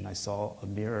exhibition. I saw a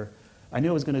mirror. I knew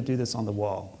I was going to do this on the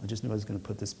wall. I just knew I was going to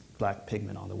put this black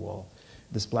pigment on the wall.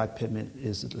 This black pigment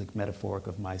is like metaphoric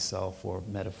of myself, or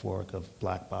metaphoric of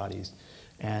black bodies.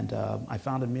 And I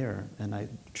found a mirror, and I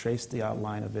traced the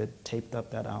outline of it, taped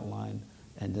up that outline,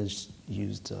 and just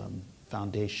used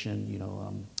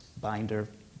foundation, binder,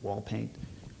 wall paint,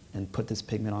 and put this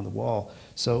pigment on the wall.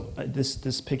 So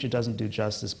this picture doesn't do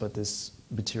justice, but this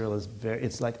material is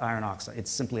it's like iron oxide.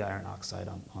 It's simply iron oxide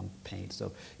on paint.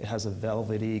 So it has a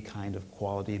velvety kind of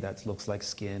quality that looks like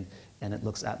skin, and it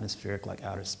looks atmospheric, like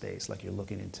outer space, like you're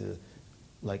looking into,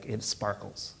 like it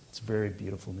sparkles. It's very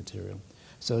beautiful material.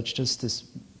 So it's just this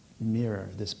mirror,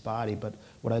 this body, but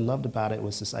what I loved about it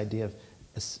was this idea of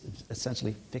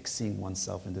essentially fixing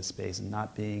oneself in this space and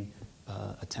not being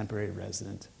a temporary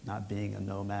resident, not being a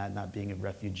nomad, not being a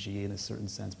refugee in a certain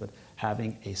sense, but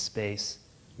having a space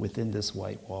within this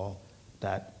white wall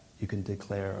that you can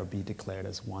declare or be declared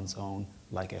as one's own,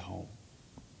 like a home.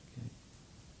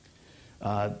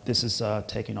 Okay. This is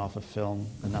taken off a film,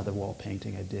 another wall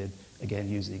painting I did, again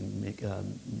using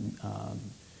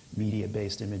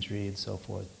media-based imagery and so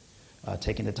forth,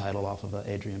 taking the title off of an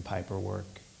Adrian Piper work.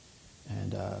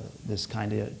 And this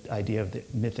kind of idea of the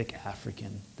mythic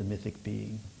African, the mythic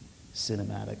being,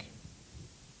 cinematic.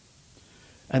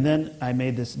 And then I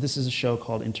made this. This is a show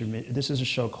called I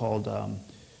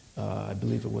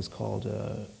believe it was called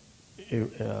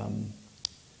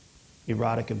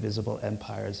Erotic Invisible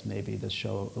Empires. Maybe the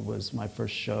show. It was my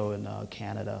first show in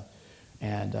Canada,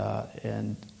 and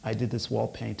I did this wall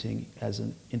painting as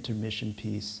an intermission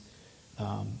piece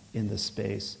in the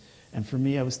space. And for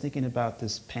me, I was thinking about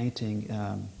this painting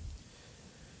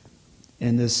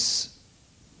in this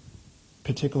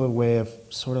particular way of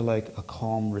sort of like a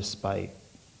calm respite,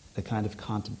 a kind of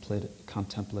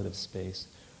contemplative space,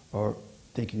 or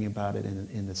thinking about it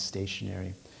in the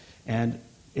stationary. And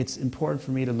it's important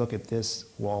for me to look at this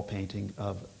wall painting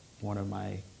of one of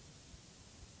my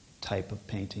type of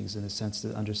paintings in a sense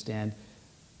to understand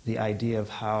the idea of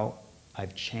how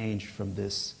I've changed from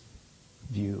this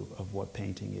view of what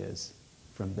painting is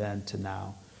from then to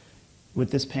now.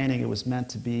 With this painting, it was meant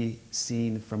to be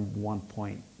seen from one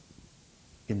point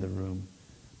in the room,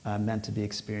 meant to be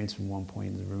experienced from one point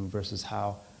in the room versus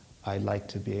how I like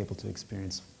to be able to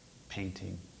experience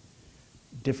painting.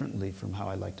 differently from how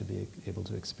I like to be able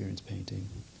to experience painting.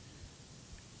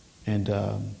 And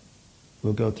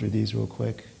we'll go through these real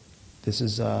quick. This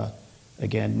is,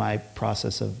 again, my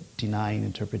process of denying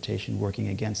interpretation, working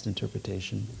against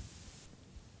interpretation.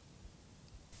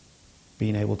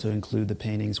 Being able to include the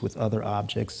paintings with other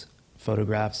objects,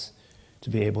 photographs, to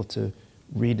be able to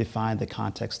redefine the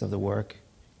context of the work.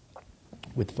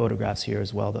 With photographs here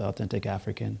as well, the authentic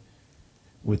African,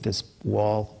 with this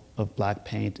wall of black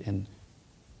paint and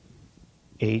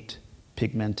 8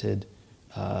 pigmented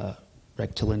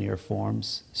rectilinear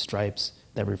forms, stripes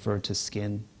that refer to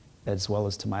skin as well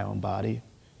as to my own body.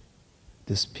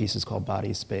 This piece is called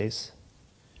Body Space.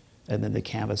 And then the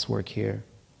canvas work here.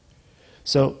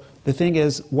 So the thing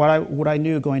is, what I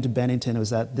knew going to Bennington was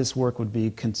that this work would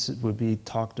be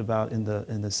talked about in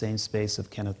the same space of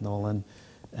Kenneth Nolan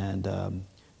and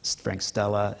Frank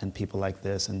Stella and people like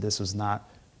this, and this was not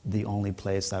the only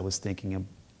place I was thinking of,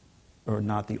 or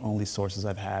not the only sources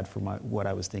I've had for what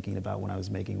I was thinking about when I was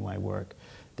making my work.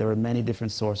 There were many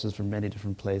different sources from many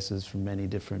different places, from many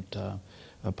different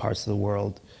parts of the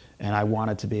world, and I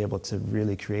wanted to be able to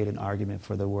really create an argument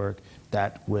for the work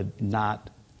that would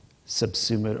not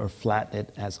subsume it or flatten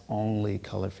it as only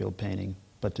color field painting,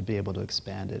 but to be able to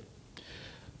expand it.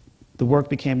 The work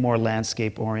became more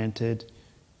landscape oriented.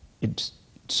 It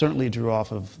certainly drew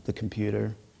off of the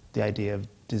computer, the idea of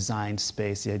designed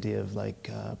space, the idea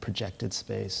of projected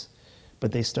space.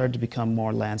 But they started to become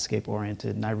more landscape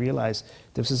oriented, and I realized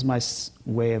this is my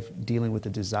way of dealing with the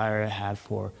desire I had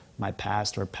for my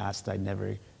past, or past that I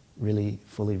never really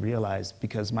fully realized,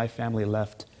 because my family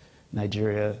left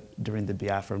Nigeria during the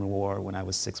Biafran War when I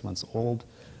was 6 months old.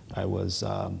 I was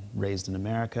raised in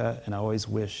America, and I always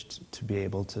wished to be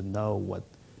able to know what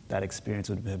that experience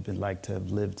would have been like to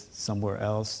have lived somewhere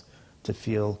else, to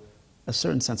feel a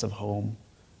certain sense of home,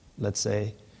 let's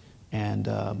say, and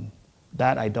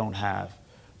that I don't have.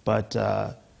 But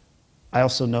I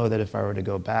also know that if I were to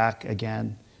go back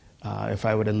again, if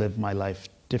I were to live my life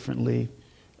differently,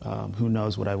 who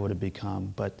knows what I would have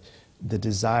become. But the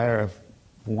desire of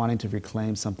wanting to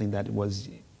reclaim something that was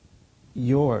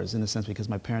yours, in a sense, because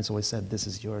my parents always said, this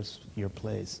is yours, your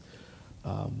place,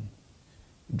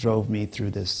 drove me through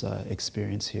this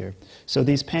experience here. So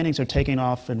these paintings are taking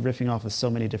off and riffing off of so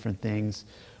many different things.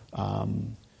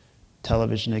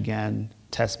 Television again,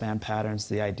 test band patterns,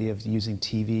 the idea of using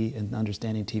TV and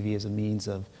understanding TV as a means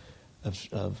of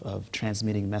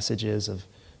transmitting messages, of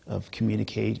a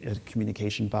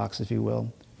communication box, if you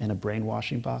will, and a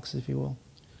brainwashing box, if you will.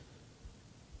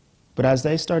 But as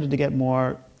they started to get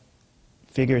more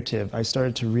figurative, I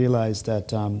started to realize that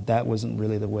that wasn't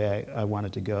really the way I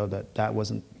wanted to go, that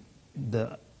wasn't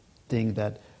the thing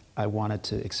that I wanted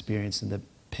to experience in the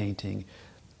painting.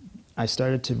 I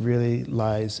started to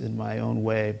realize in my own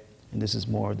way, and this is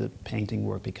more the painting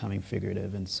work becoming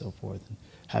figurative and so forth, and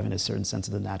having a certain sense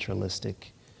of the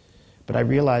naturalistic. But I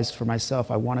realized for myself,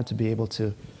 I wanted to be able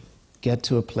to get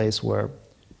to a place where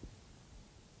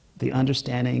the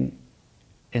understanding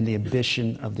and the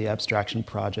ambition of the abstraction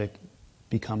project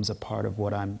becomes a part of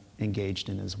what I'm engaged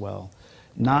in as well.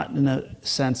 Not in a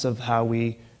sense of how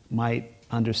we might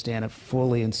understand it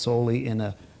fully and solely in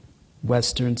a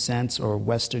Western sense or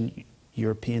Western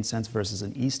European sense versus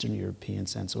an Eastern European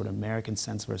sense, or an American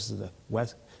sense versus a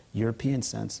West European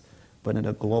sense, but in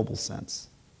a global sense.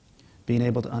 Being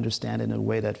able to understand it in a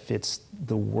way that fits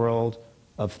the world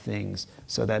of things,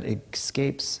 so that it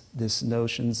escapes these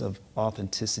notions of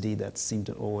authenticity that seem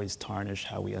to always tarnish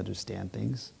how we understand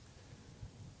things,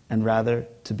 and rather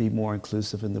to be more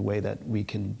inclusive in the way that we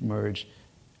can merge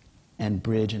and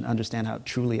bridge and understand how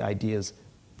truly ideas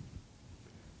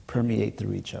permeate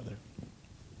through each other.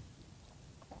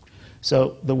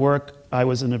 So the work, I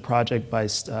was in a project by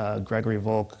Gregory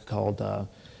Volk called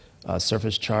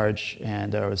Surface Charge,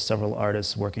 and there were several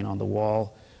artists working on the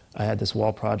wall. I had this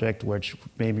wall project which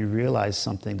made me realize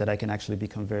something, that I can actually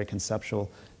become very conceptual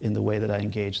in the way that I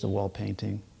engage the wall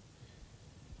painting.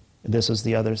 This was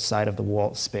the other side of the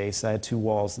wall space. I had 2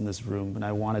 walls in this room, and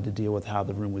I wanted to deal with how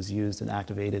the room was used and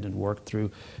activated and worked through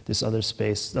this other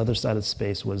space. The other side of the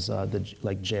space was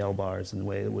like jail bars, in the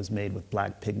way it was made with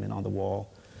black pigment on the wall.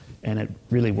 And it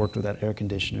really worked with that air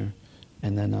conditioner.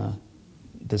 And then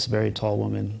this very tall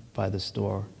woman by this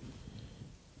door.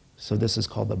 So this is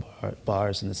called the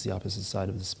bars, and it's the opposite side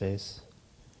of the space.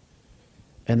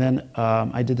 And then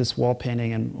I did this wall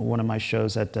painting in one of my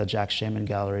shows at Jack Shaman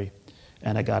Gallery,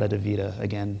 and I got it Odita,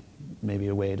 again, maybe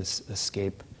a way to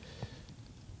escape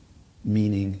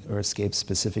meaning or escape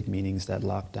specific meanings that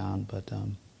lock down, but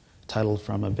titled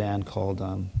from a band called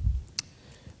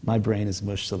My brain is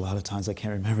mush, so a lot of times I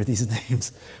can't remember these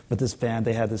names. But this band,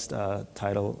 they had this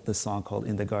this song called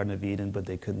In the Garden of Eden, but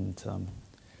they couldn't,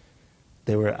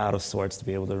 they were out of sorts to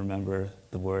be able to remember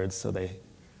the words, so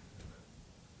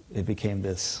it became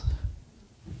this.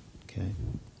 Okay.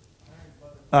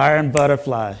 Iron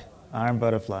Butterfly. Iron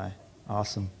Butterfly.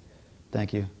 Awesome.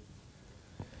 Thank you.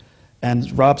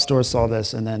 And Rob Storr saw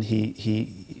this, and then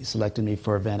he selected me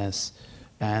for Venice.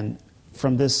 And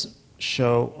from this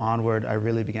show onward, I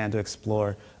really began to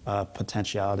explore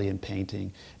potentiality in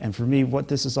painting. And for me, what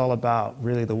this is all about,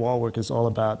 really the wall work is all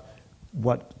about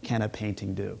what can a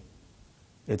painting do?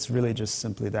 It's really just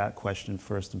simply that question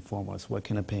first and foremost. What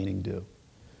can a painting do?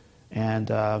 And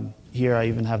here I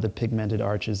even have the pigmented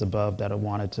arches above that I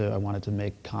wanted to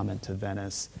make comment to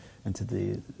Venice and to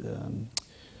the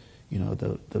you know,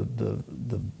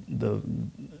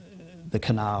 the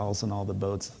canals and all the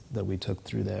boats that we took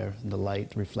through there, and the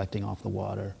light reflecting off the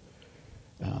water.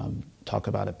 Talk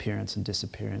about appearance and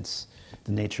disappearance,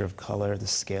 the nature of color, the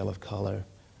scale of color,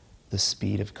 the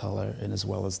speed of color, and as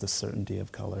well as the certainty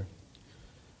of color.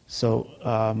 So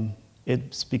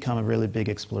it's become a really big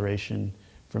exploration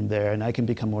from there, and I can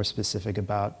become more specific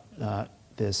about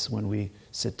this when we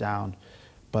sit down.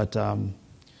 But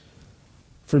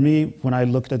for me, when I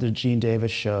looked at the Gene Davis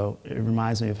show, it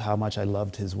reminds me of how much I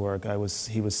loved his work.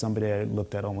 He was somebody I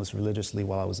looked at almost religiously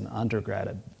while I was an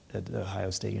undergrad at Ohio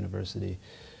State University.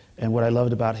 And what I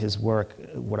loved about his work,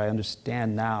 what I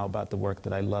understand now about the work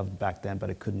that I loved back then, but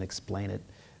I couldn't explain it,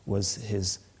 was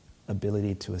his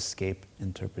ability to escape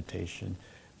interpretation,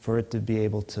 for it to be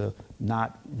able to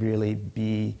not really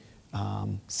be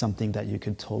something that you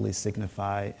could totally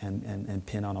signify and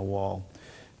pin on a wall.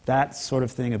 That sort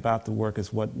of thing about the work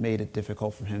is what made it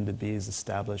difficult for him to be as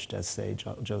established as, say,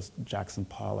 Jackson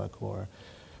Pollock or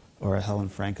a Helen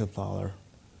Frankenthaler.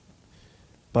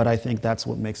 But I think that's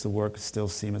what makes the work still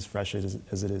seem as fresh as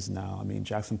it is now. I mean,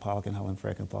 Jackson Pollock and Helen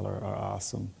Frankenthaler are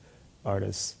awesome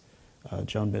artists.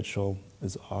 Joan Mitchell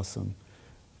is awesome.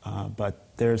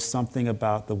 But there's something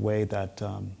about the way that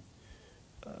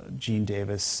Gene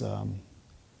Davis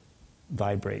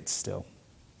vibrates still.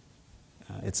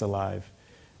 It's alive.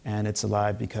 And it's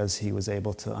alive because he was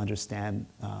able to understand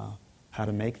how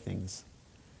to make things.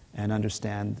 And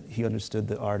he understood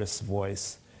the artist's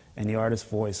voice. And the artist's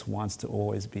voice wants to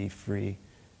always be free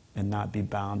and not be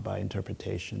bound by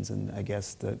interpretations. And I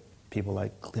guess that people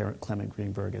like Clement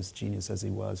Greenberg, as genius as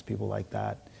he was, people like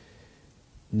that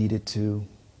needed to,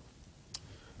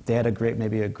 they had a great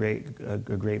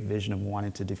vision of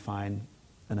wanting to define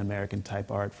an American type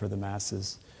art for the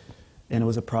masses. And it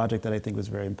was a project that I think was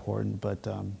very important, but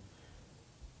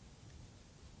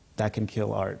that can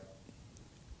kill art.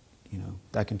 You know,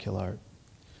 that can kill art.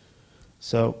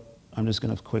 So I'm just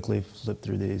going to quickly flip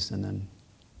through these and then.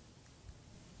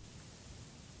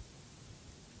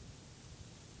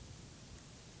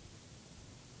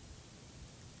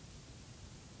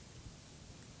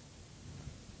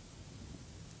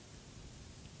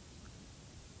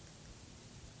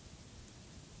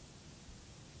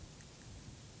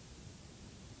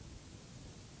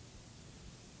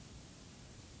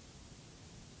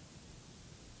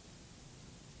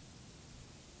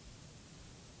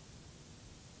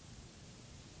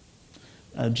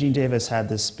 Gene Davis had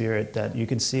this spirit that you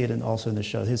can see it also in the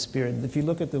show. His spirit, if you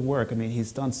look at the work, I mean,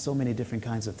 he's done so many different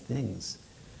kinds of things.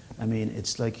 I mean,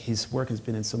 it's like his work has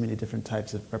been in so many different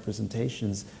types of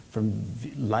representations, from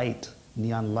light,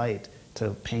 neon light,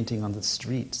 to painting on the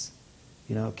streets,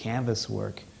 you know, canvas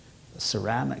work,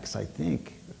 ceramics, I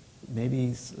think,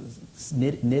 maybe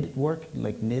knit work,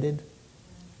 like knitted,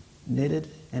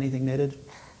 anything knitted?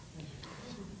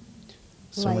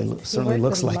 Certainly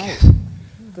looks like it.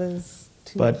 Those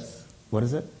tubes. But, what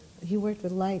is it? He worked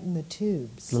with light in the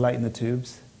tubes. The light in the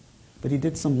tubes. But he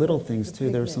did some little things too.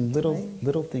 There were some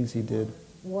little things he did.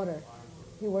 Water.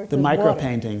 He worked the with micro water.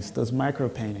 paintings, those micro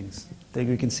paintings.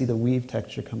 You can see the weave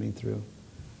texture coming through.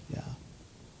 Yeah.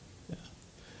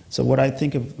 So what I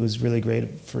think was really great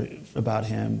about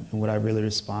him, and what I really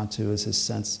respond to, is his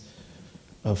sense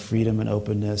of freedom and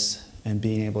openness, and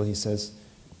being able, he says,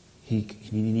 he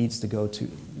needs to go to,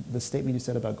 the statement you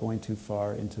said about going too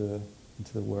far into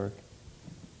the work.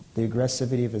 The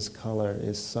aggressivity of his color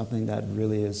is something that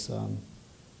really is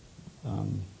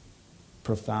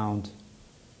profound.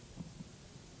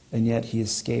 And yet he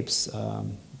escapes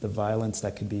the violence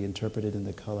that could be interpreted in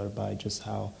the color by just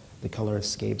how the color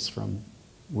escapes from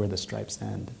where the stripes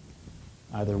end,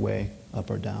 either way, up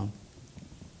or down.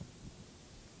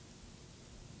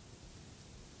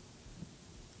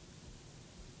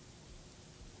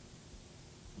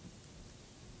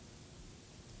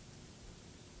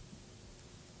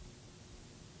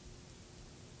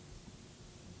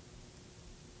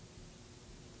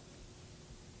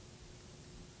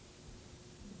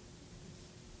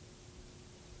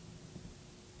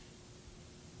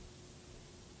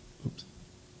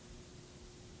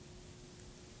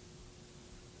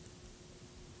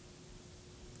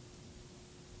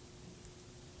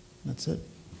 That's it.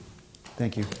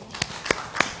 Thank you.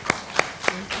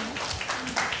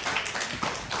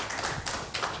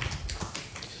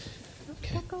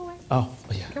 Okay. Go away. Oh,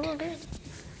 yeah. Come Okay. over here.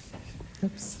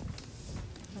 Oops.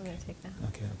 I'm going to take that.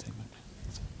 Okay, I'll take my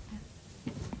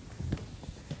pen.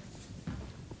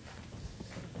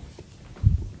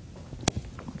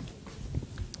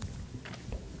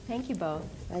 Thank you both.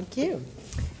 Thank you.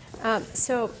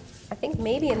 So I think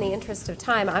maybe in the interest of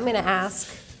time, I'm going to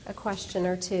ask a question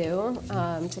or two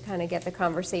to kind of get the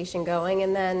conversation going,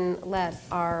 and then let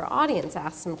our audience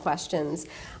ask some questions.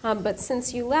 But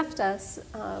since you left us,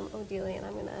 Odili, and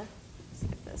I'm going to see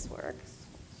if this works.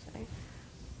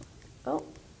 Oh,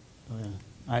 Oh, yeah.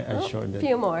 I shortened a it.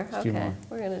 few more. A Okay, few more.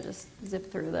 we're going to just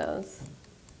zip through those.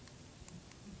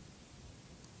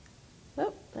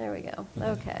 Oh, there we go.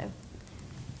 Okay.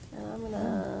 And I'm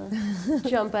going to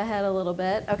jump ahead a little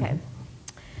bit. Okay.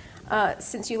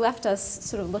 Since you left us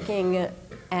sort of looking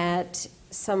at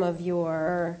some of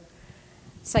your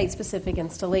site-specific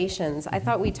installations, I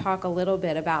thought we'd talk a little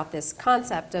bit about this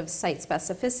concept of site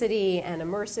specificity and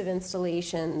immersive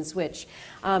installations, which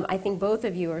I think both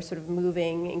of you are sort of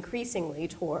moving increasingly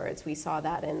towards. We saw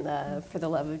that in the For the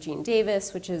Love of Jean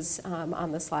Davis, which is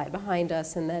on the slide behind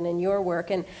us, and then in your work.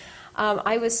 And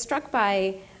I was struck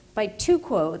by two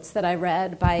quotes that I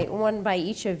read, one by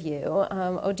each of you.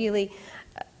 Odili,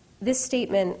 this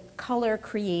statement, color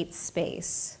creates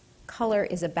space. Color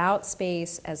is about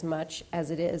space as much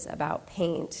as it is about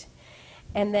paint.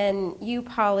 And then you,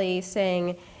 Polly, saying,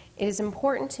 it is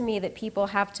important to me that people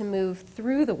have to move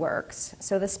through the works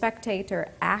so the spectator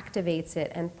activates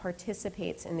it and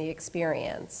participates in the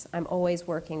experience. I'm always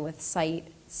working with site,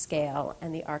 scale,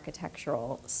 and the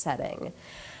architectural setting.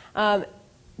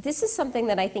 This is something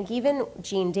that I think even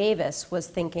Jean Davis was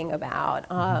thinking about.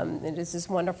 It is this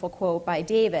wonderful quote by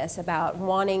Davis about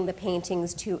wanting the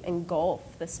paintings to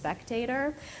engulf the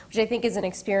spectator, which I think is an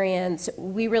experience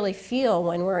we really feel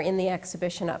when we're in the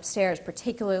exhibition upstairs,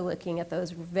 particularly looking at those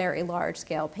very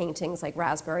large-scale paintings like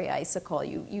Raspberry Icicle.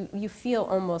 You feel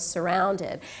almost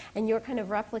surrounded, and you're kind of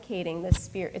replicating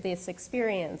this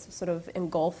experience of sort of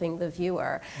engulfing the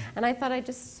viewer. And I thought I'd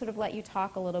just sort of let you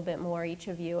talk a little bit more, each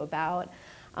of you, about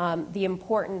the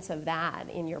importance of that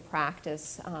in your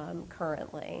practice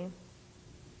currently.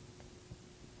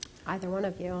 Either one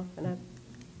of you. I'm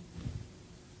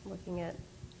looking at.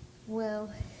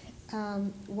 Well,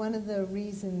 one of the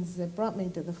reasons that brought me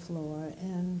to the floor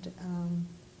and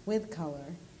with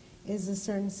color is a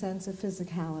certain sense of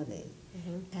physicality.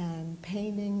 Mm-hmm. And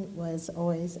painting was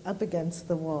always up against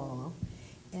the wall.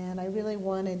 And I really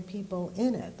wanted people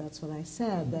in it. That's what I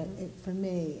said, that it, for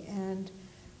me. And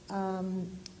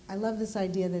I love this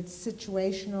idea that it's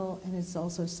situational and it's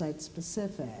also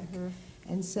site-specific. Mm-hmm.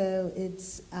 And so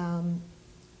it's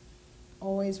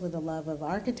always with a love of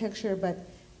architecture, but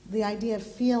the idea of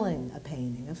feeling a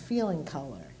painting, of feeling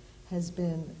color, has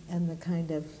been, and the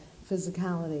kind of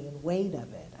physicality and weight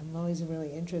of it. I'm always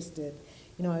really interested.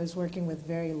 You know, I was working with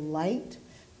very light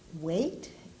weight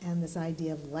and this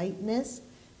idea of lightness,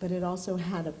 but it also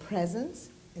had a presence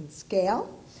and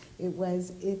scale.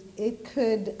 It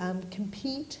could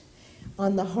compete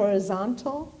on the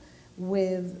horizontal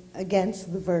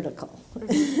against the vertical.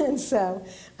 And so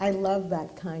I love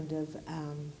that kind of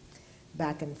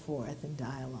back and forth and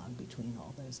dialogue between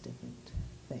all those different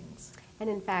things.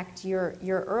 And in fact, your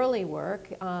early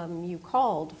work you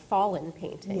called fallen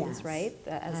paintings, Yes, right?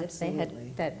 As absolutely.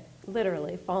 if they had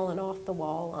literally fallen off the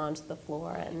wall onto the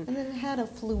floor. And then it had a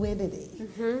fluidity,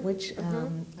 mm-hmm. which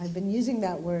I've been using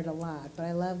that word a lot, but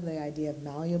I love the idea of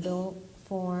malleable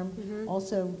form, mm-hmm.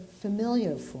 also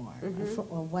familiar form.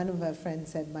 Mm-hmm. One of our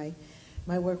friends said my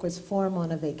work was form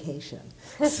on a vacation.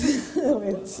 So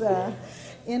it's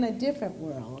in a different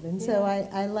world. And so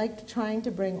I liked trying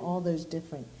to bring all those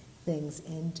different things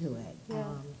into it,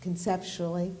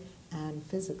 conceptually and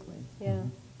physically. Yeah.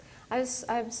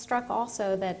 I'm struck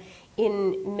also that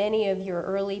in many of your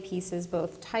early pieces,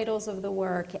 both titles of the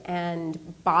work and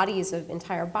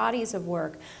entire bodies of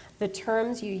work, the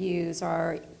terms you use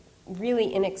are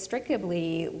really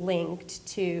inextricably linked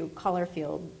to color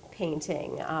field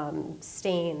painting.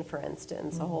 Stain, for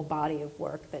instance, a whole body of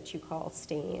work that you call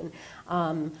Stain.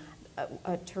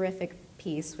 A terrific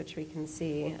piece, which we can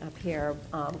see up here,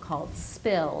 called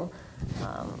Spill. If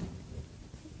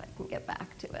I can get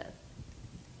back to it.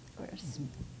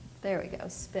 There we go,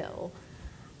 Spill.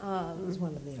 It was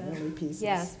one of the early pieces.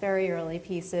 Yes, very early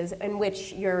pieces, in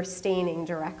which you're staining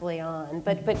directly on.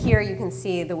 But here you can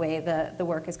see the way the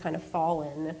work has kind of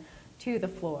fallen to the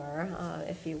floor,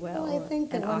 if you will, well, I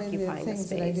think that and one of the occupying things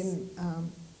the that I space.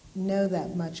 didn't know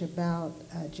that much about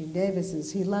Gene Davis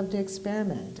is he loved to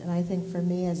experiment. And I think for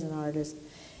me as an artist,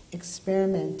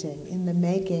 experimenting in the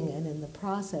making and in the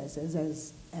process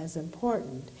is as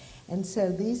important. And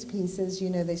so these pieces, you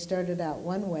know, they started out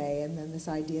one way, and then this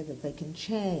idea that they can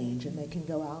change and they can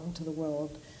go out into the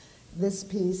world. This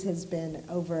piece has been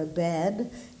over a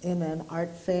bed in an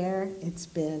art fair. It's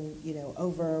been, you know,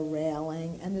 over a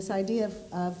railing. And this idea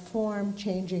of form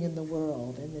changing in the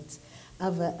world. And it's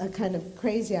of a kind of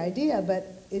crazy idea,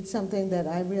 but it's something that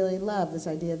I really love, this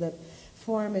idea that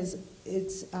form is,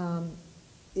 it's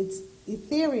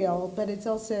ethereal, but it's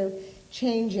also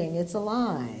changing, it's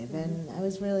alive. And I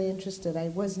was really interested. I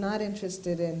was not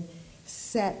interested in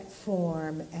set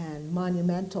form and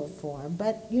monumental form,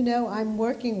 but you know, I'm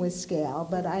working with scale,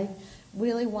 but I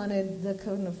really wanted the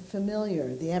kind of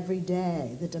familiar, the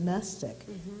everyday, the domestic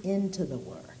into the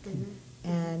work.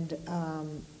 And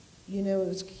you know, it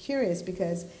was curious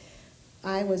because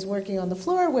I was working on the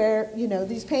floor where, you know,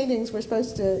 these paintings were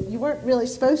supposed to, you weren't really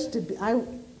supposed to be, I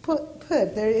put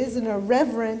there is an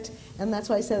irreverent, and that's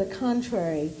why I said a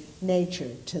contrary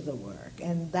nature to the work,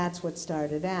 and that's what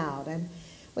started out. And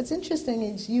what's interesting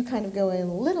is you kind of go in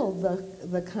a little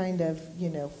the kind of, you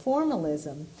know,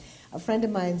 formalism. A friend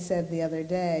of mine said the other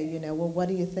day, you know, well, what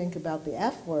do you think about the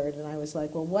F word? And I was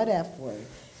like, well, what F word?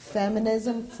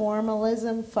 Feminism,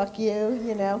 formalism, fuck you,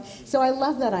 you know? So I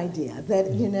love that idea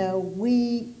that, you know,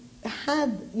 we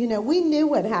had, you know, we knew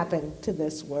what happened to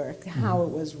this work, how it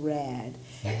was read.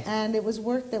 And it was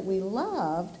work that we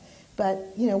loved,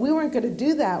 but, you know, we weren't going to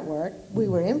do that work. We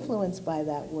were influenced by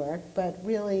that work, but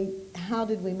really, how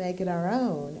did we make it our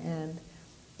own and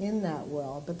in that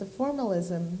world? But the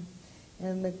formalism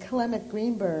and the Clement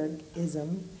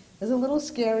Greenberg-ism is a little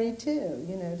scary too,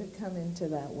 you know, to come into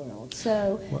that world.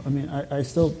 So, well, I mean, I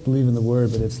still believe in the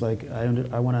word, but it's like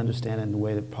I want to understand it in the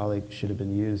way that probably should have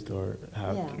been used, or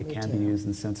how it can be used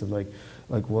in the sense of like,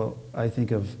 well, I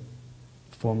think of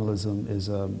formalism is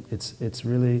it's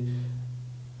really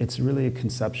a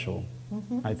conceptual.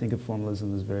 I think of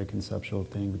formalism as a very conceptual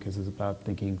thing because it's about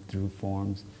thinking through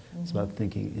forms. It's about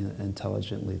thinking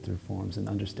intelligently through forms and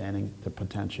understanding the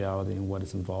potentiality and what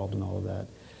is involved in all of that.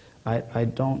 I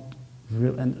don't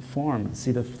really, and form,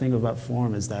 see the thing about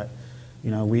form is that, you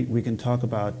know, we can talk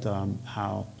about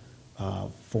how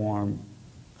form,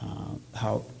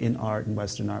 how in art, in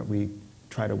Western art, we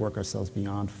try to work ourselves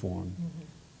beyond form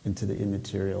into the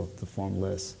immaterial, the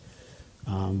formless.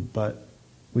 But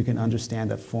we can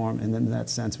understand that form, and in that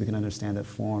sense we can understand that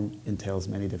form entails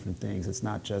many different things. It's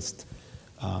not just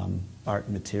art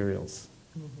materials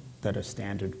that are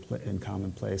standard and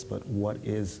commonplace, but what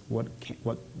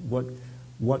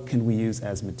can we use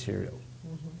as material?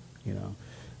 You know,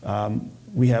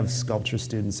 we have sculpture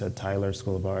students at Tyler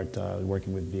School of Art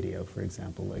working with video, for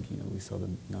example. Like, you know, we saw the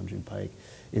Namjoon Pike.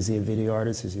 Is he a video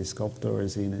artist? Is he a sculptor? Or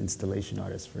is he an installation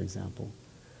artist, for example?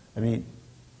 I mean,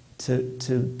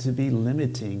 to be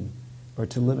limiting or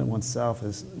to limit oneself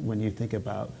is when you think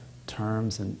about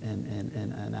terms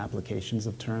and applications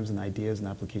of terms and ideas and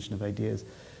application of ideas,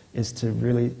 is to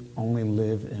really only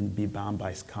live and be bound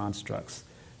by constructs.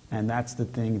 And that's the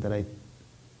thing that I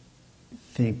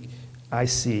think I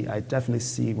definitely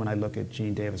see when I look at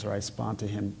Gene Davis, or I respond to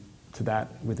him, to that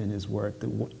within his work,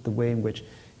 the way in which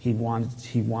he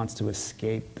wants to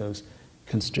escape those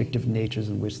constrictive natures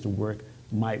in which the work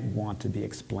might want to be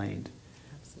explained.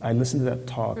 Absolutely. I listened to that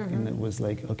talk, and it was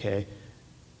like, okay,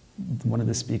 one of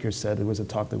the speakers said, there was a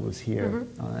talk that was here,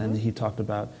 and he talked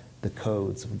about the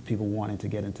codes, of people wanting to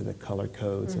get into the color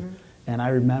codes. And I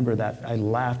remember that, I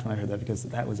laughed when I heard that, because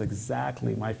that was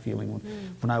exactly my feeling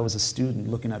when I was a student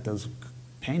looking at those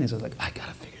paintings. I was like, I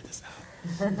gotta figure this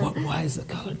out. Why is the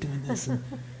color doing this?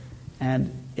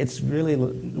 And it's really,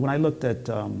 when I looked at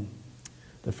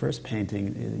the first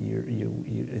painting,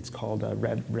 it's called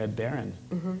Red Baron.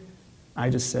 I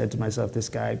just said to myself, this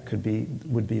guy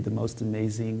would be the most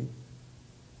amazing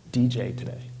DJ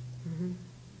today.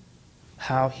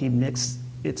 How he mixed,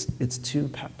 it's two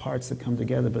parts that come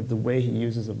together, but the way he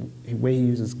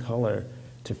uses color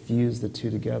to fuse the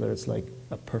two together, it's like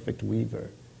a perfect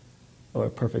weaver, or a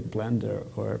perfect blender,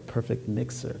 or a perfect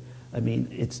mixer. I mean,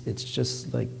 it's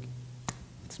just like,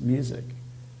 it's music.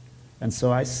 And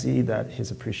so I see that his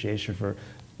appreciation for,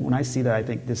 when I see that, I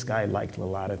think this guy liked a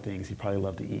lot of things. He probably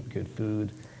loved to eat good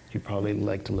food. He probably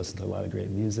liked to listen to a lot of great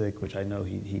music, which I know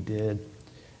he did.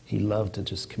 He loved to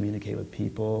just communicate with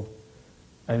people.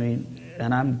 I mean,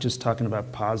 and I'm just talking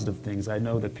about positive things. I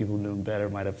know that people who knew him better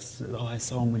might have said, oh, I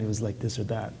saw him when he was like this or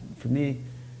that. For me,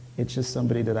 it's just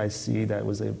somebody that I see that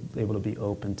was able to be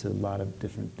open to a lot of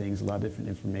different things, a lot of different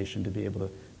information, to be able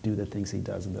to do the things he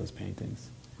does in those paintings.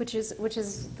 Which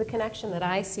is the connection that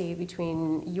I see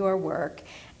between your work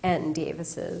and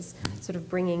Davis's, sort of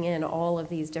bringing in all of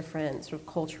these different sort of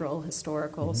cultural,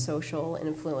 historical, social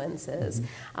influences,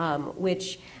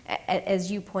 which,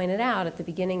 as you pointed out at the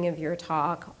beginning of your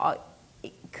talk,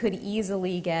 could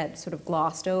easily get sort of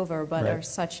glossed over, but are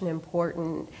such an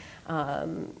important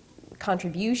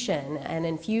contribution and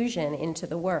infusion into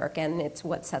the work, and it's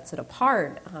what sets it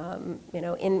apart, you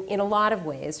know, in a lot of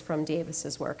ways from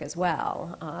Davis's work as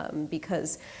well,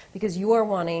 because you're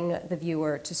wanting the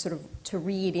viewer to sort of to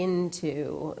read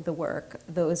into the work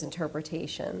those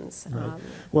interpretations. Right.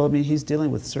 Well, I mean, he's dealing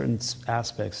with certain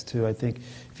aspects too. I think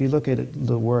if you look at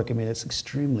the work, I mean, it's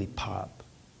extremely pop.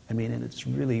 I mean, and it's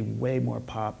really way more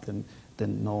pop than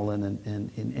Nolan,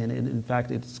 and in fact,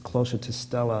 it's closer to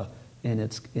Stella in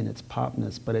its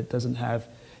popness, but it doesn't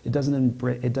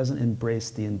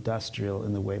embrace the industrial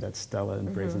in the way that Stella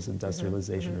embraces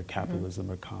industrialization or capitalism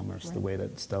or commerce, the way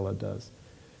that Stella does,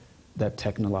 that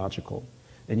technological.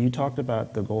 And you talked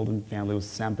about the Golden family with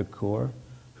Sam Bacour,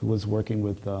 who was working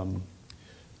with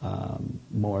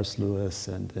Morris Lewis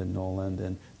and Nolan,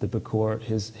 and the Bacour,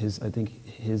 I think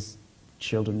his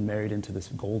children married into this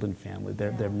Golden family.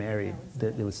 They're married.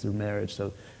 It was through marriage,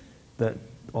 so that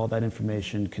all that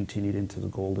information continued into the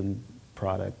Golden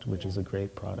product, which is a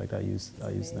great product. I use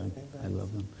them. I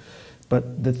love them.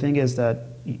 But the thing is that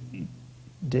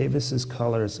Davis's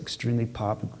color is extremely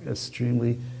pop,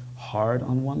 extremely hard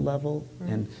on one level,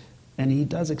 and he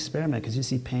does experiment, because you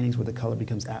see paintings where the color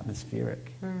becomes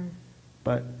atmospheric.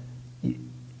 But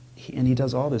he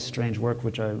does all this strange work,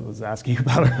 which I was asking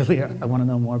about earlier. I want to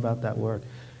know more about that work.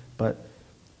 But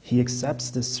he accepts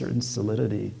this certain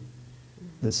solidity,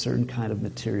 this certain kind of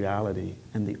materiality,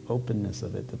 and the openness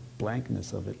of it, the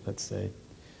blankness of it, let's say.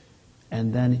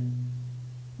 And then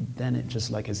it just,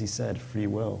 like as he said, free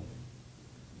will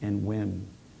and whim,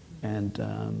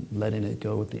 and letting it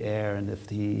go with the air. And if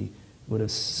he would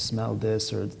have smelled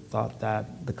this or thought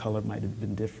that, the color might have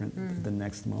been different the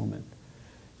next moment.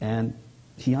 And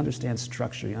he understands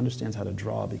structure, he understands how to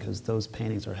draw, because those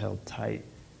paintings are held tight.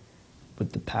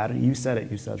 But the pattern, you said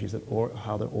it yourself, you said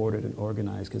how they're ordered and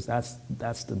organized, because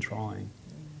that's the drawing.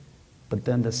 But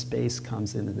then the space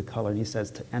comes into the color. And he says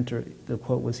to enter, the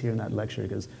quote was here in that lecture, he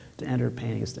goes, to enter a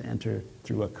painting is to enter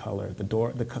through a color.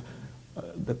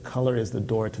 The color is the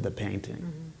door to the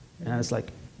painting. And it's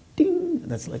like, ding!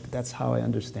 That's how I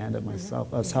understand it myself.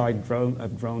 That's how I've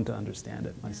grown to understand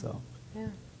it myself. Yeah.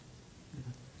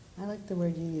 I like the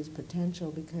word you use,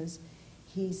 potential, because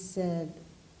he said,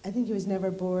 I think he was never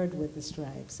bored with the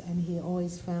stripes, and he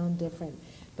always found different.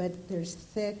 But there's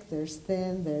thick, there's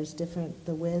thin, there's different,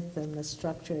 the width and the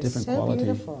structure is Different so quality.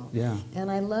 beautiful. Yeah.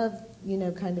 And I love,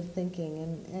 kind of thinking,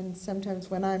 and sometimes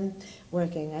when I'm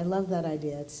working, I love that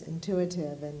idea. It's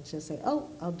intuitive, and just say, oh,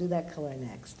 I'll do that color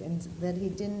next. And that he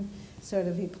didn't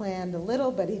he planned a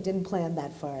little, but he didn't plan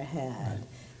that far ahead. Right.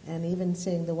 And even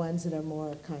seeing the ones that are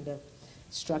more kind of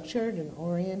structured and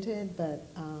oriented, but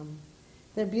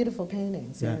they're beautiful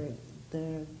paintings. Yeah.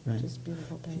 They're Right. just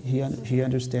beautiful paintings. He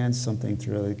understands something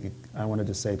through, I wanted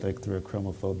to say, through a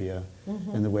chromophobia,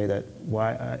 in the way that,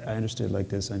 why I understood like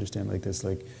this, I understand like this,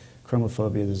 like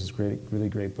Chromophobia. There's this really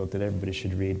great book that everybody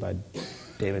should read by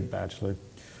David Batchelor,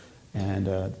 and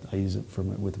I use it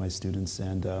with my students,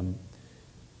 and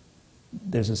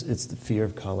it's the fear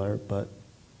of color, but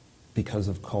because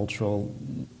of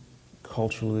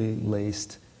culturally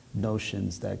laced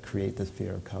notions that create the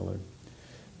fear of color.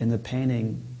 In the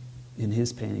painting, in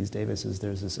his paintings, there's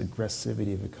this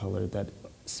aggressivity of the color that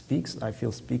I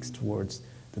feel speaks towards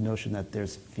the notion that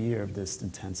there's fear of this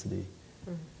intensity,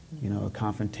 a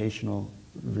confrontational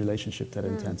relationship to that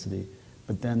intensity.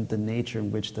 But then the nature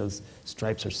in which those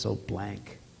stripes are so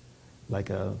blank, like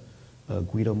a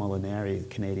Guido Molinari,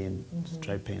 Canadian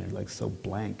stripe painter, like so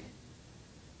blank,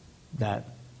 that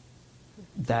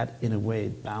in a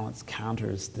way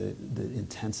counters the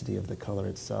intensity of the color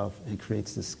itself and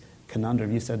creates this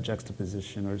conundrum. You said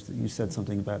juxtaposition, or you said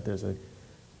something about there's a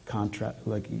contrast,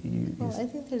 like well, I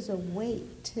think there's a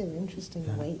weight too, interesting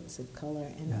weights of color,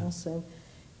 and also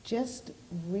just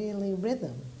really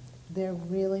rhythm. They're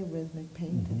really rhythmic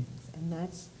paintings, and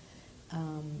that's,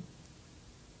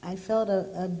 I felt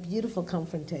a beautiful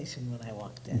confrontation when I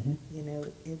walked in.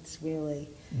 It's really,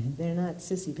 they're not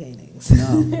sissy paintings.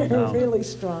 No, they're no. really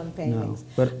strong paintings. No,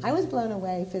 but I was blown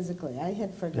away physically. I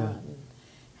had forgotten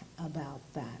about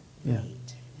that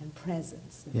weight and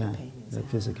presence that the paintings the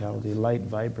have. physicality. Light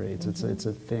vibrates. It's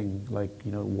a thing, like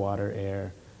water,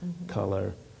 air,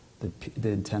 color. The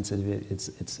intensity of it.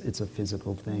 It's a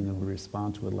physical thing, and we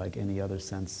respond to it like any other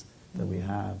sense that we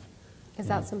have. Is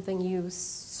that something you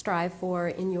strive for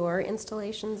in your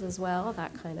installations as well,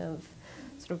 that kind of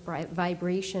sort of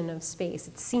vibration of space?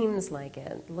 It seems like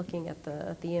it, looking at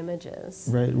the images.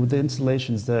 Right, with the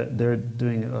installations, they're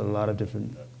doing a lot of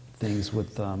different things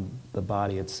with the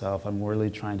body itself. I'm really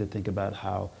trying to think about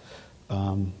how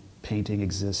painting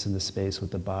exists in the space with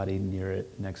the body near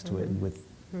it, next to it, and with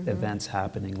events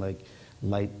happening, like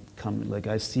light coming. Like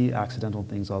I see accidental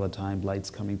things all the time,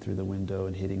 lights coming through the window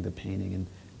and hitting the painting and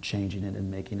changing it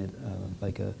and making it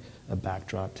like a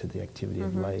backdrop to the activity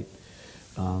of light.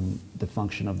 The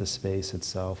function of the space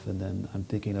itself, and then I'm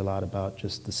thinking a lot about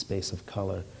just the space of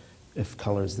color. If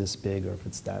color is this big or if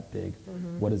it's that big,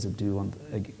 what does it do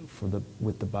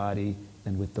with the body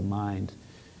and with the mind?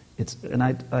 And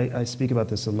I speak about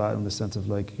this a lot in the sense of,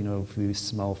 like, you know, if we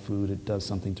smell food, it does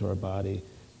something to our body.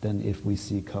 Then if we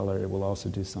see color, it will also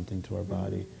do something to our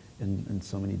body in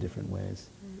so many different ways.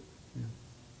 Yeah.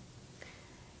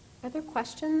 Are there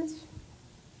questions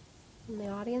from the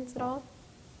audience at all?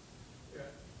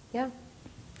 Yeah.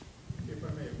 If I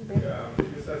may,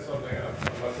 you said something, I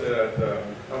must say that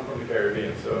I'm from the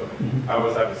Caribbean, so I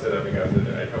always have to say that because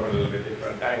I come at a little bit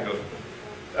different angle.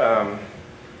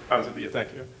 Odita, thank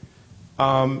you.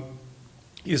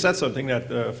 You said something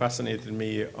that fascinated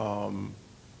me,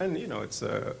 and you know, it's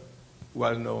a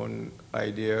well-known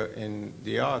idea in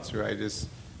the arts, right? This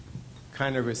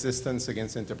kind of resistance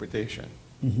against interpretation,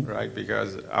 right?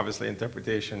 Because obviously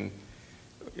interpretation,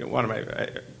 you know, one of my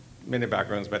many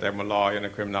backgrounds, but I'm a lawyer and a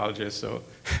criminologist, so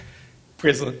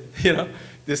prison, you know,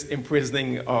 this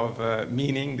imprisoning of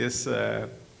meaning, this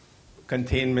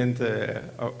containment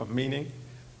of meaning,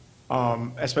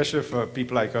 especially for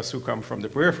people like us who come from the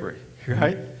periphery,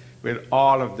 right? With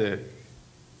all of the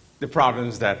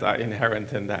problems that are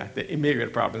inherent in that, the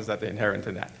immediate problems that are inherent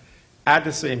in that. At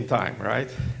the same time, right,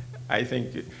 I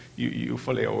think you're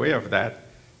fully aware of that,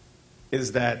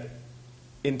 is that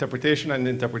interpretation and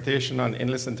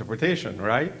endless interpretation,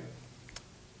 right?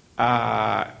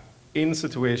 In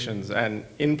situations and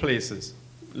in places,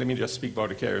 let me just speak about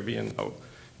the Caribbean. Oh,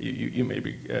 you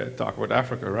maybe talk about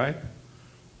Africa, right?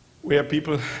 Where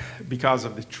people, because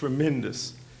of the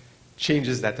tremendous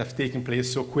changes that have taken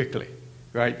place so quickly,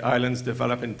 right? Islands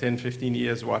develop in 10, 15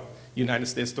 years what United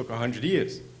States took 100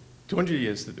 years, 200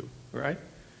 years to do, right?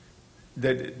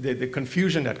 The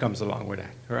confusion that comes along with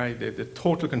that, right? The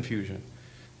total confusion.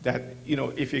 That, you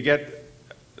know, if you get,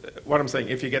 what I'm saying,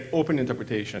 if you get open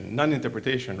interpretation,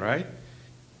 non-interpretation, right,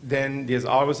 then there's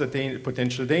always a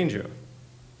potential danger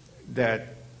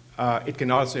that it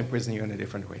can also imprison you in a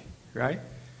different way, right?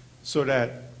 So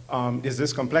that there's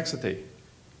this complexity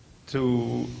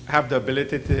to have the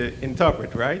ability to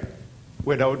interpret, right,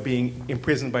 without being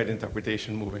imprisoned by the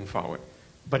interpretation moving forward.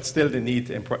 But still the need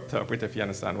to interpret, if you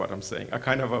understand what I'm saying. A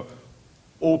kind of a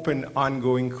open,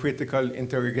 ongoing, critical,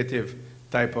 interrogative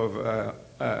type of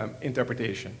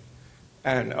interpretation.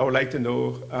 And I would like to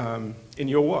know, in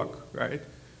your work, right,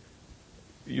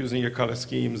 using your color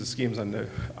schemes, the schemes on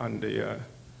the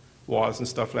walls and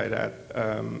stuff like that,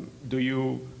 do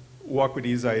you work with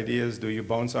these ideas? Do you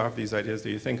bounce off these ideas? Do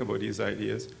you think about these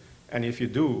ideas? And if you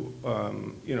do,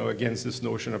 you know, against this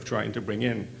notion of trying to bring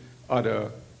in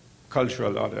other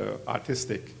cultural, other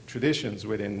artistic traditions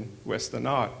within Western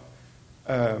art,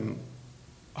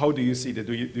 how do you see that?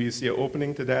 Do you see an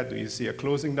opening to that? Do you see a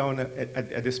closing down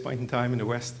at this point in time in the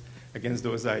West against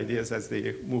those ideas as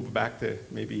they move back to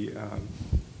maybe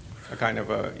a kind of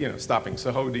a, you know, stopping?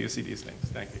 So how do you see these things?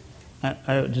 Thank you.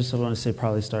 I just want to say,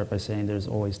 probably start by saying there's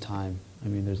always time. I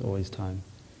mean, there's always time.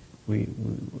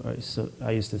 So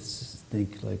I used to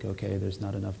think, like, okay, there's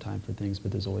not enough time for things,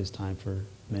 but there's always time for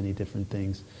many different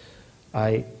things.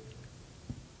 I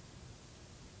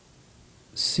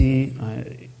see,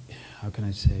 how can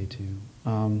I say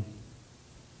to,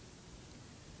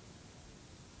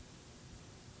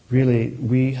 really,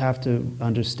 we have to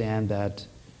understand that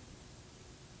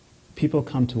people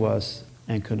come to us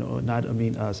and can, not I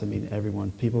mean us, I mean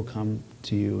everyone. People come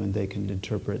to you and they can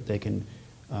interpret, they can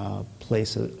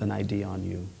place an idea on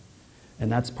you,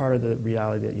 and that's part of the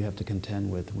reality that you have to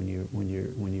contend with when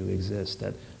you exist.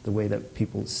 That the way that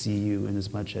people see you, in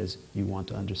as much as you want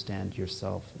to understand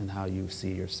yourself and how you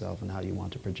see yourself and how you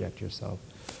want to project yourself.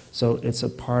 So it's a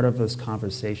part of this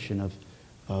conversation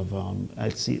of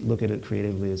look at it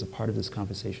creatively as a part of this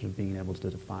conversation of being able to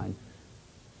define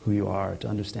who you are, to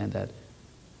understand that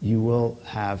you will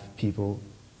have people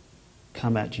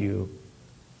come at you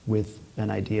with an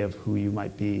idea of who you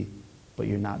might be, but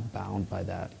you're not bound by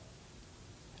that.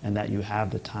 And that you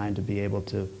have the time to be able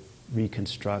to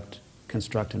construct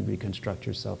and reconstruct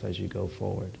yourself as you go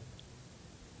forward.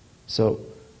 So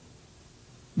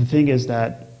the thing is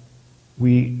that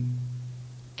we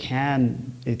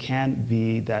it can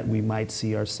be that we might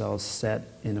see ourselves set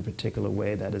in a particular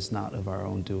way that is not of our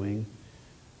own doing,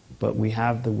 but we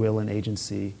have the will and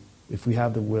agency. If you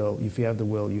have the will,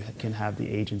 you can have the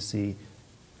agency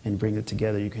and bring it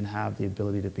together. You can have the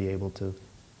ability to be able to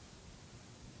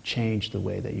change the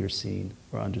way that you're seen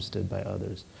or understood by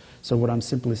others. So what I'm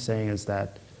simply saying is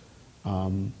that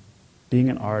being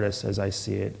an artist, as I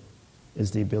see it,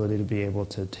 is the ability to be able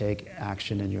to take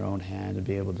action in your own hand and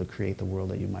be able to create the world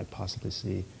that you might possibly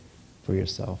see for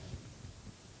yourself.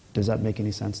 Does that make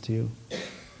any sense to you?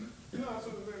 No,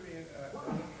 absolutely.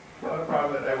 One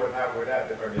problem that I would have with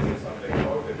that, if I may say something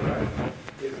about it, right,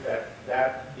 is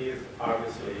that is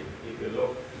obviously, if you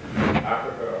look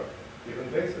Africa,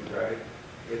 different places, right,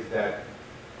 is that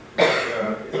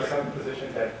it's some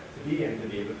position that to be in to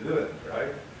be able to do it,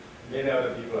 right? Many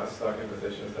other people are stuck in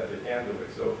positions that they can't do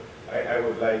it. So I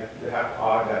would like to have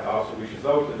art that also reaches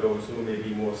out to those who may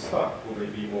be more stuck, who may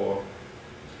be more,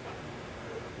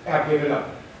 have given up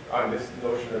on this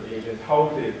notion of agents, how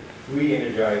to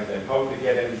re-energize them, how to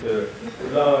get them to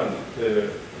learn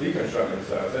to reconstruct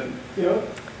themselves. And, you know,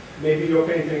 maybe your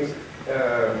paintings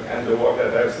and the work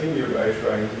that I've seen you guys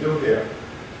trying to do here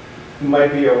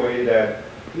might be a way that,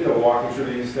 you know, walking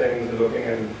through these things and looking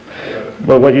and, you know.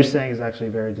 Well, what you're saying is actually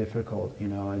very difficult, you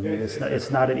know. I mean, it's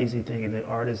not an easy thing, and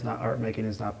art making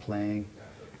is not playing,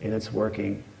 and it's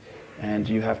working. And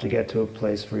you have to get to a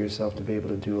place for yourself to be able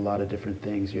to do a lot of different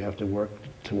things. You have to work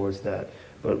towards that.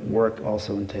 But work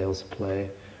also entails play.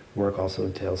 Work also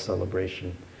entails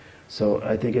celebration. So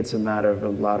I think it's a matter of a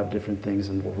lot of different things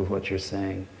with what you're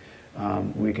saying.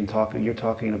 We can talk, you're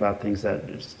talking about things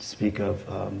that speak of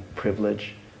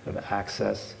privilege, of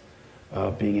access,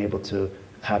 being able to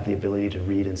have the ability to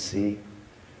read and see.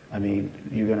 I mean,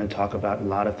 you're going to talk about a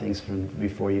lot of things from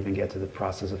before you even get to the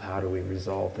process of how do we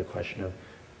resolve the question of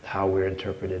how we're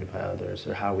interpreted by others,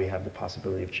 or how we have the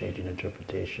possibility of changing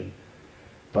interpretation.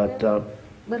 But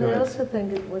I also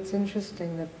think what's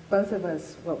interesting that both of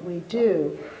us, what we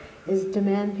do is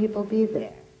demand people be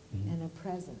there and a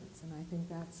presence, and I think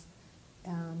that's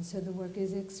so the work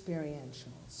is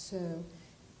experiential. So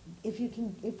if we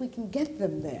can get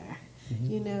them there,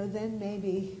 you know, then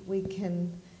maybe we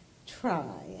can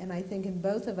try. And I think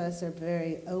both of us are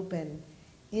very open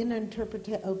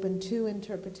open to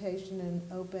interpretation and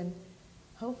open,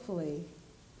 hopefully,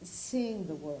 seeing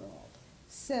the world.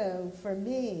 So for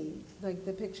me, like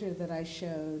the picture that I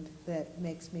showed that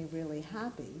makes me really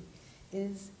happy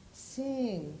is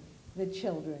seeing the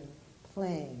children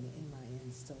playing in my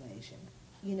installation.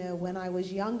 You know, when I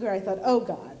was younger, I thought, oh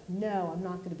God, no, I'm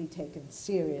not going to be taken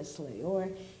seriously, or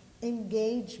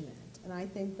engagement. And I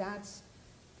think that's,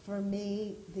 for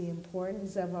me, the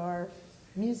importance of our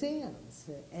museums,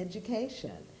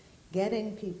 education,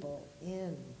 getting people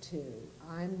into.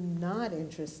 I'm not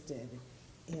interested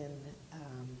in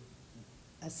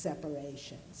a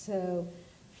separation. So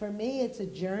for me, it's a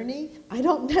journey. I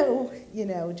don't know, you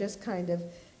know, just kind of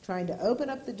trying to open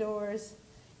up the doors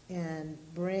and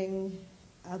bring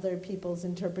other people's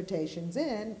interpretations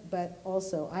in, but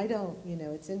also I don't, you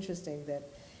know, it's interesting that,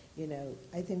 you know,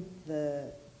 I think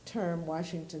the term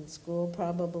Washington School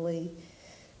probably,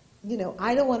 you know,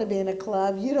 I don't want to be in a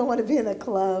club, you don't want to be in a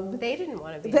club. They didn't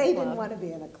want to be They in a club. didn't want to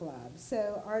be in a club.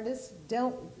 So artists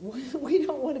don't, we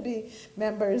don't want to be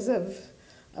members of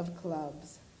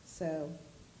clubs. So,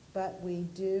 but we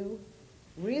do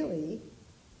really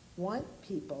want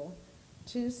people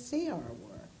to see our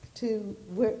work,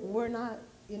 we're not,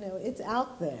 you know, it's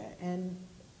out there, and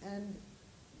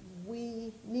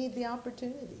we need the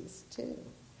opportunities too.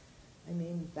 I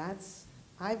mean,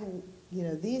 you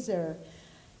know, these are,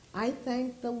 I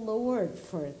thank the Lord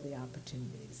for the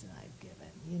opportunities that I've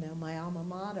given, you know, my alma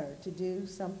mater, to do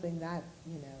something that,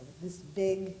 you know, this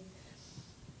big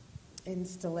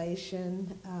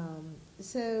installation.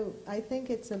 So I think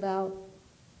it's about,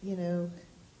 you know,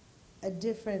 a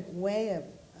different way of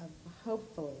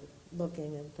hopefully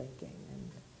looking and thinking,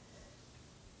 and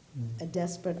a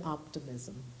desperate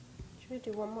optimism. Should we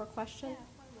do one more question?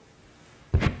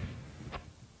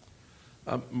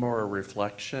 More a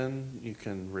reflection. You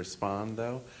can respond,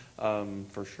 though,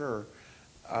 for sure.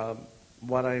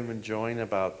 What I'm enjoying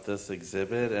about this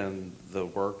exhibit and the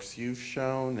works you've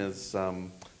shown is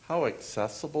how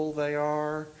accessible they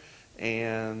are,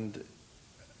 and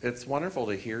it's wonderful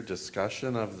to hear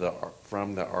discussion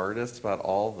from the artists about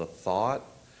all the thought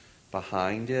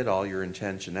behind it, all your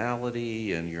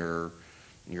intentionality and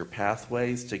your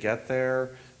pathways to get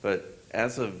there. But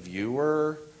as a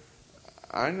viewer,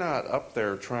 I'm not up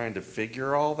there trying to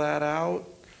figure all that out.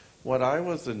 What I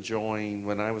was enjoying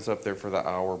when I was up there for the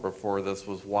hour before this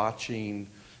was watching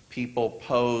people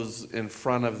pose in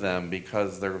front of them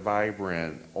because they're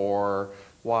vibrant, or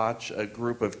watch a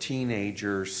group of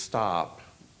teenagers stop.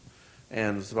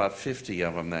 And there's about 50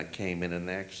 of them that came in and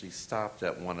they actually stopped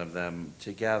at one of them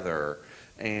together.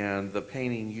 And the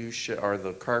painting you show, or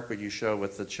the carpet you show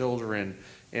with the children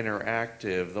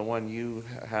interactive, the one you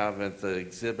have at the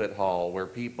exhibit hall where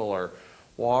people are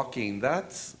walking,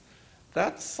 that's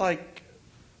like,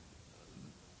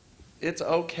 it's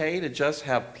okay to just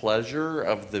have pleasure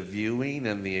of the viewing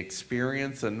and the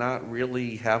experience and not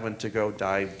really having to go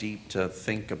dive deep to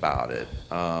think about it.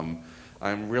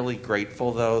 I'm really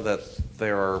grateful, though, that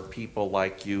there are people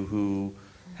like you who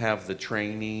have the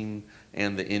training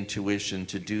and the intuition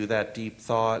to do that deep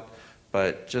thought,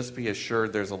 but just be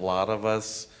assured there's a lot of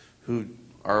us who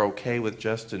are okay with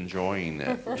just enjoying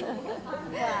it.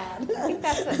 I think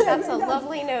that's a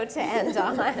lovely note to end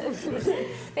on.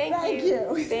 Thank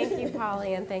you. Thank you,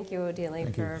 Polly, and thank you,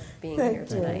 Odili, for being here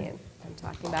tonight and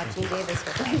talking about Jean Davis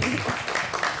with us.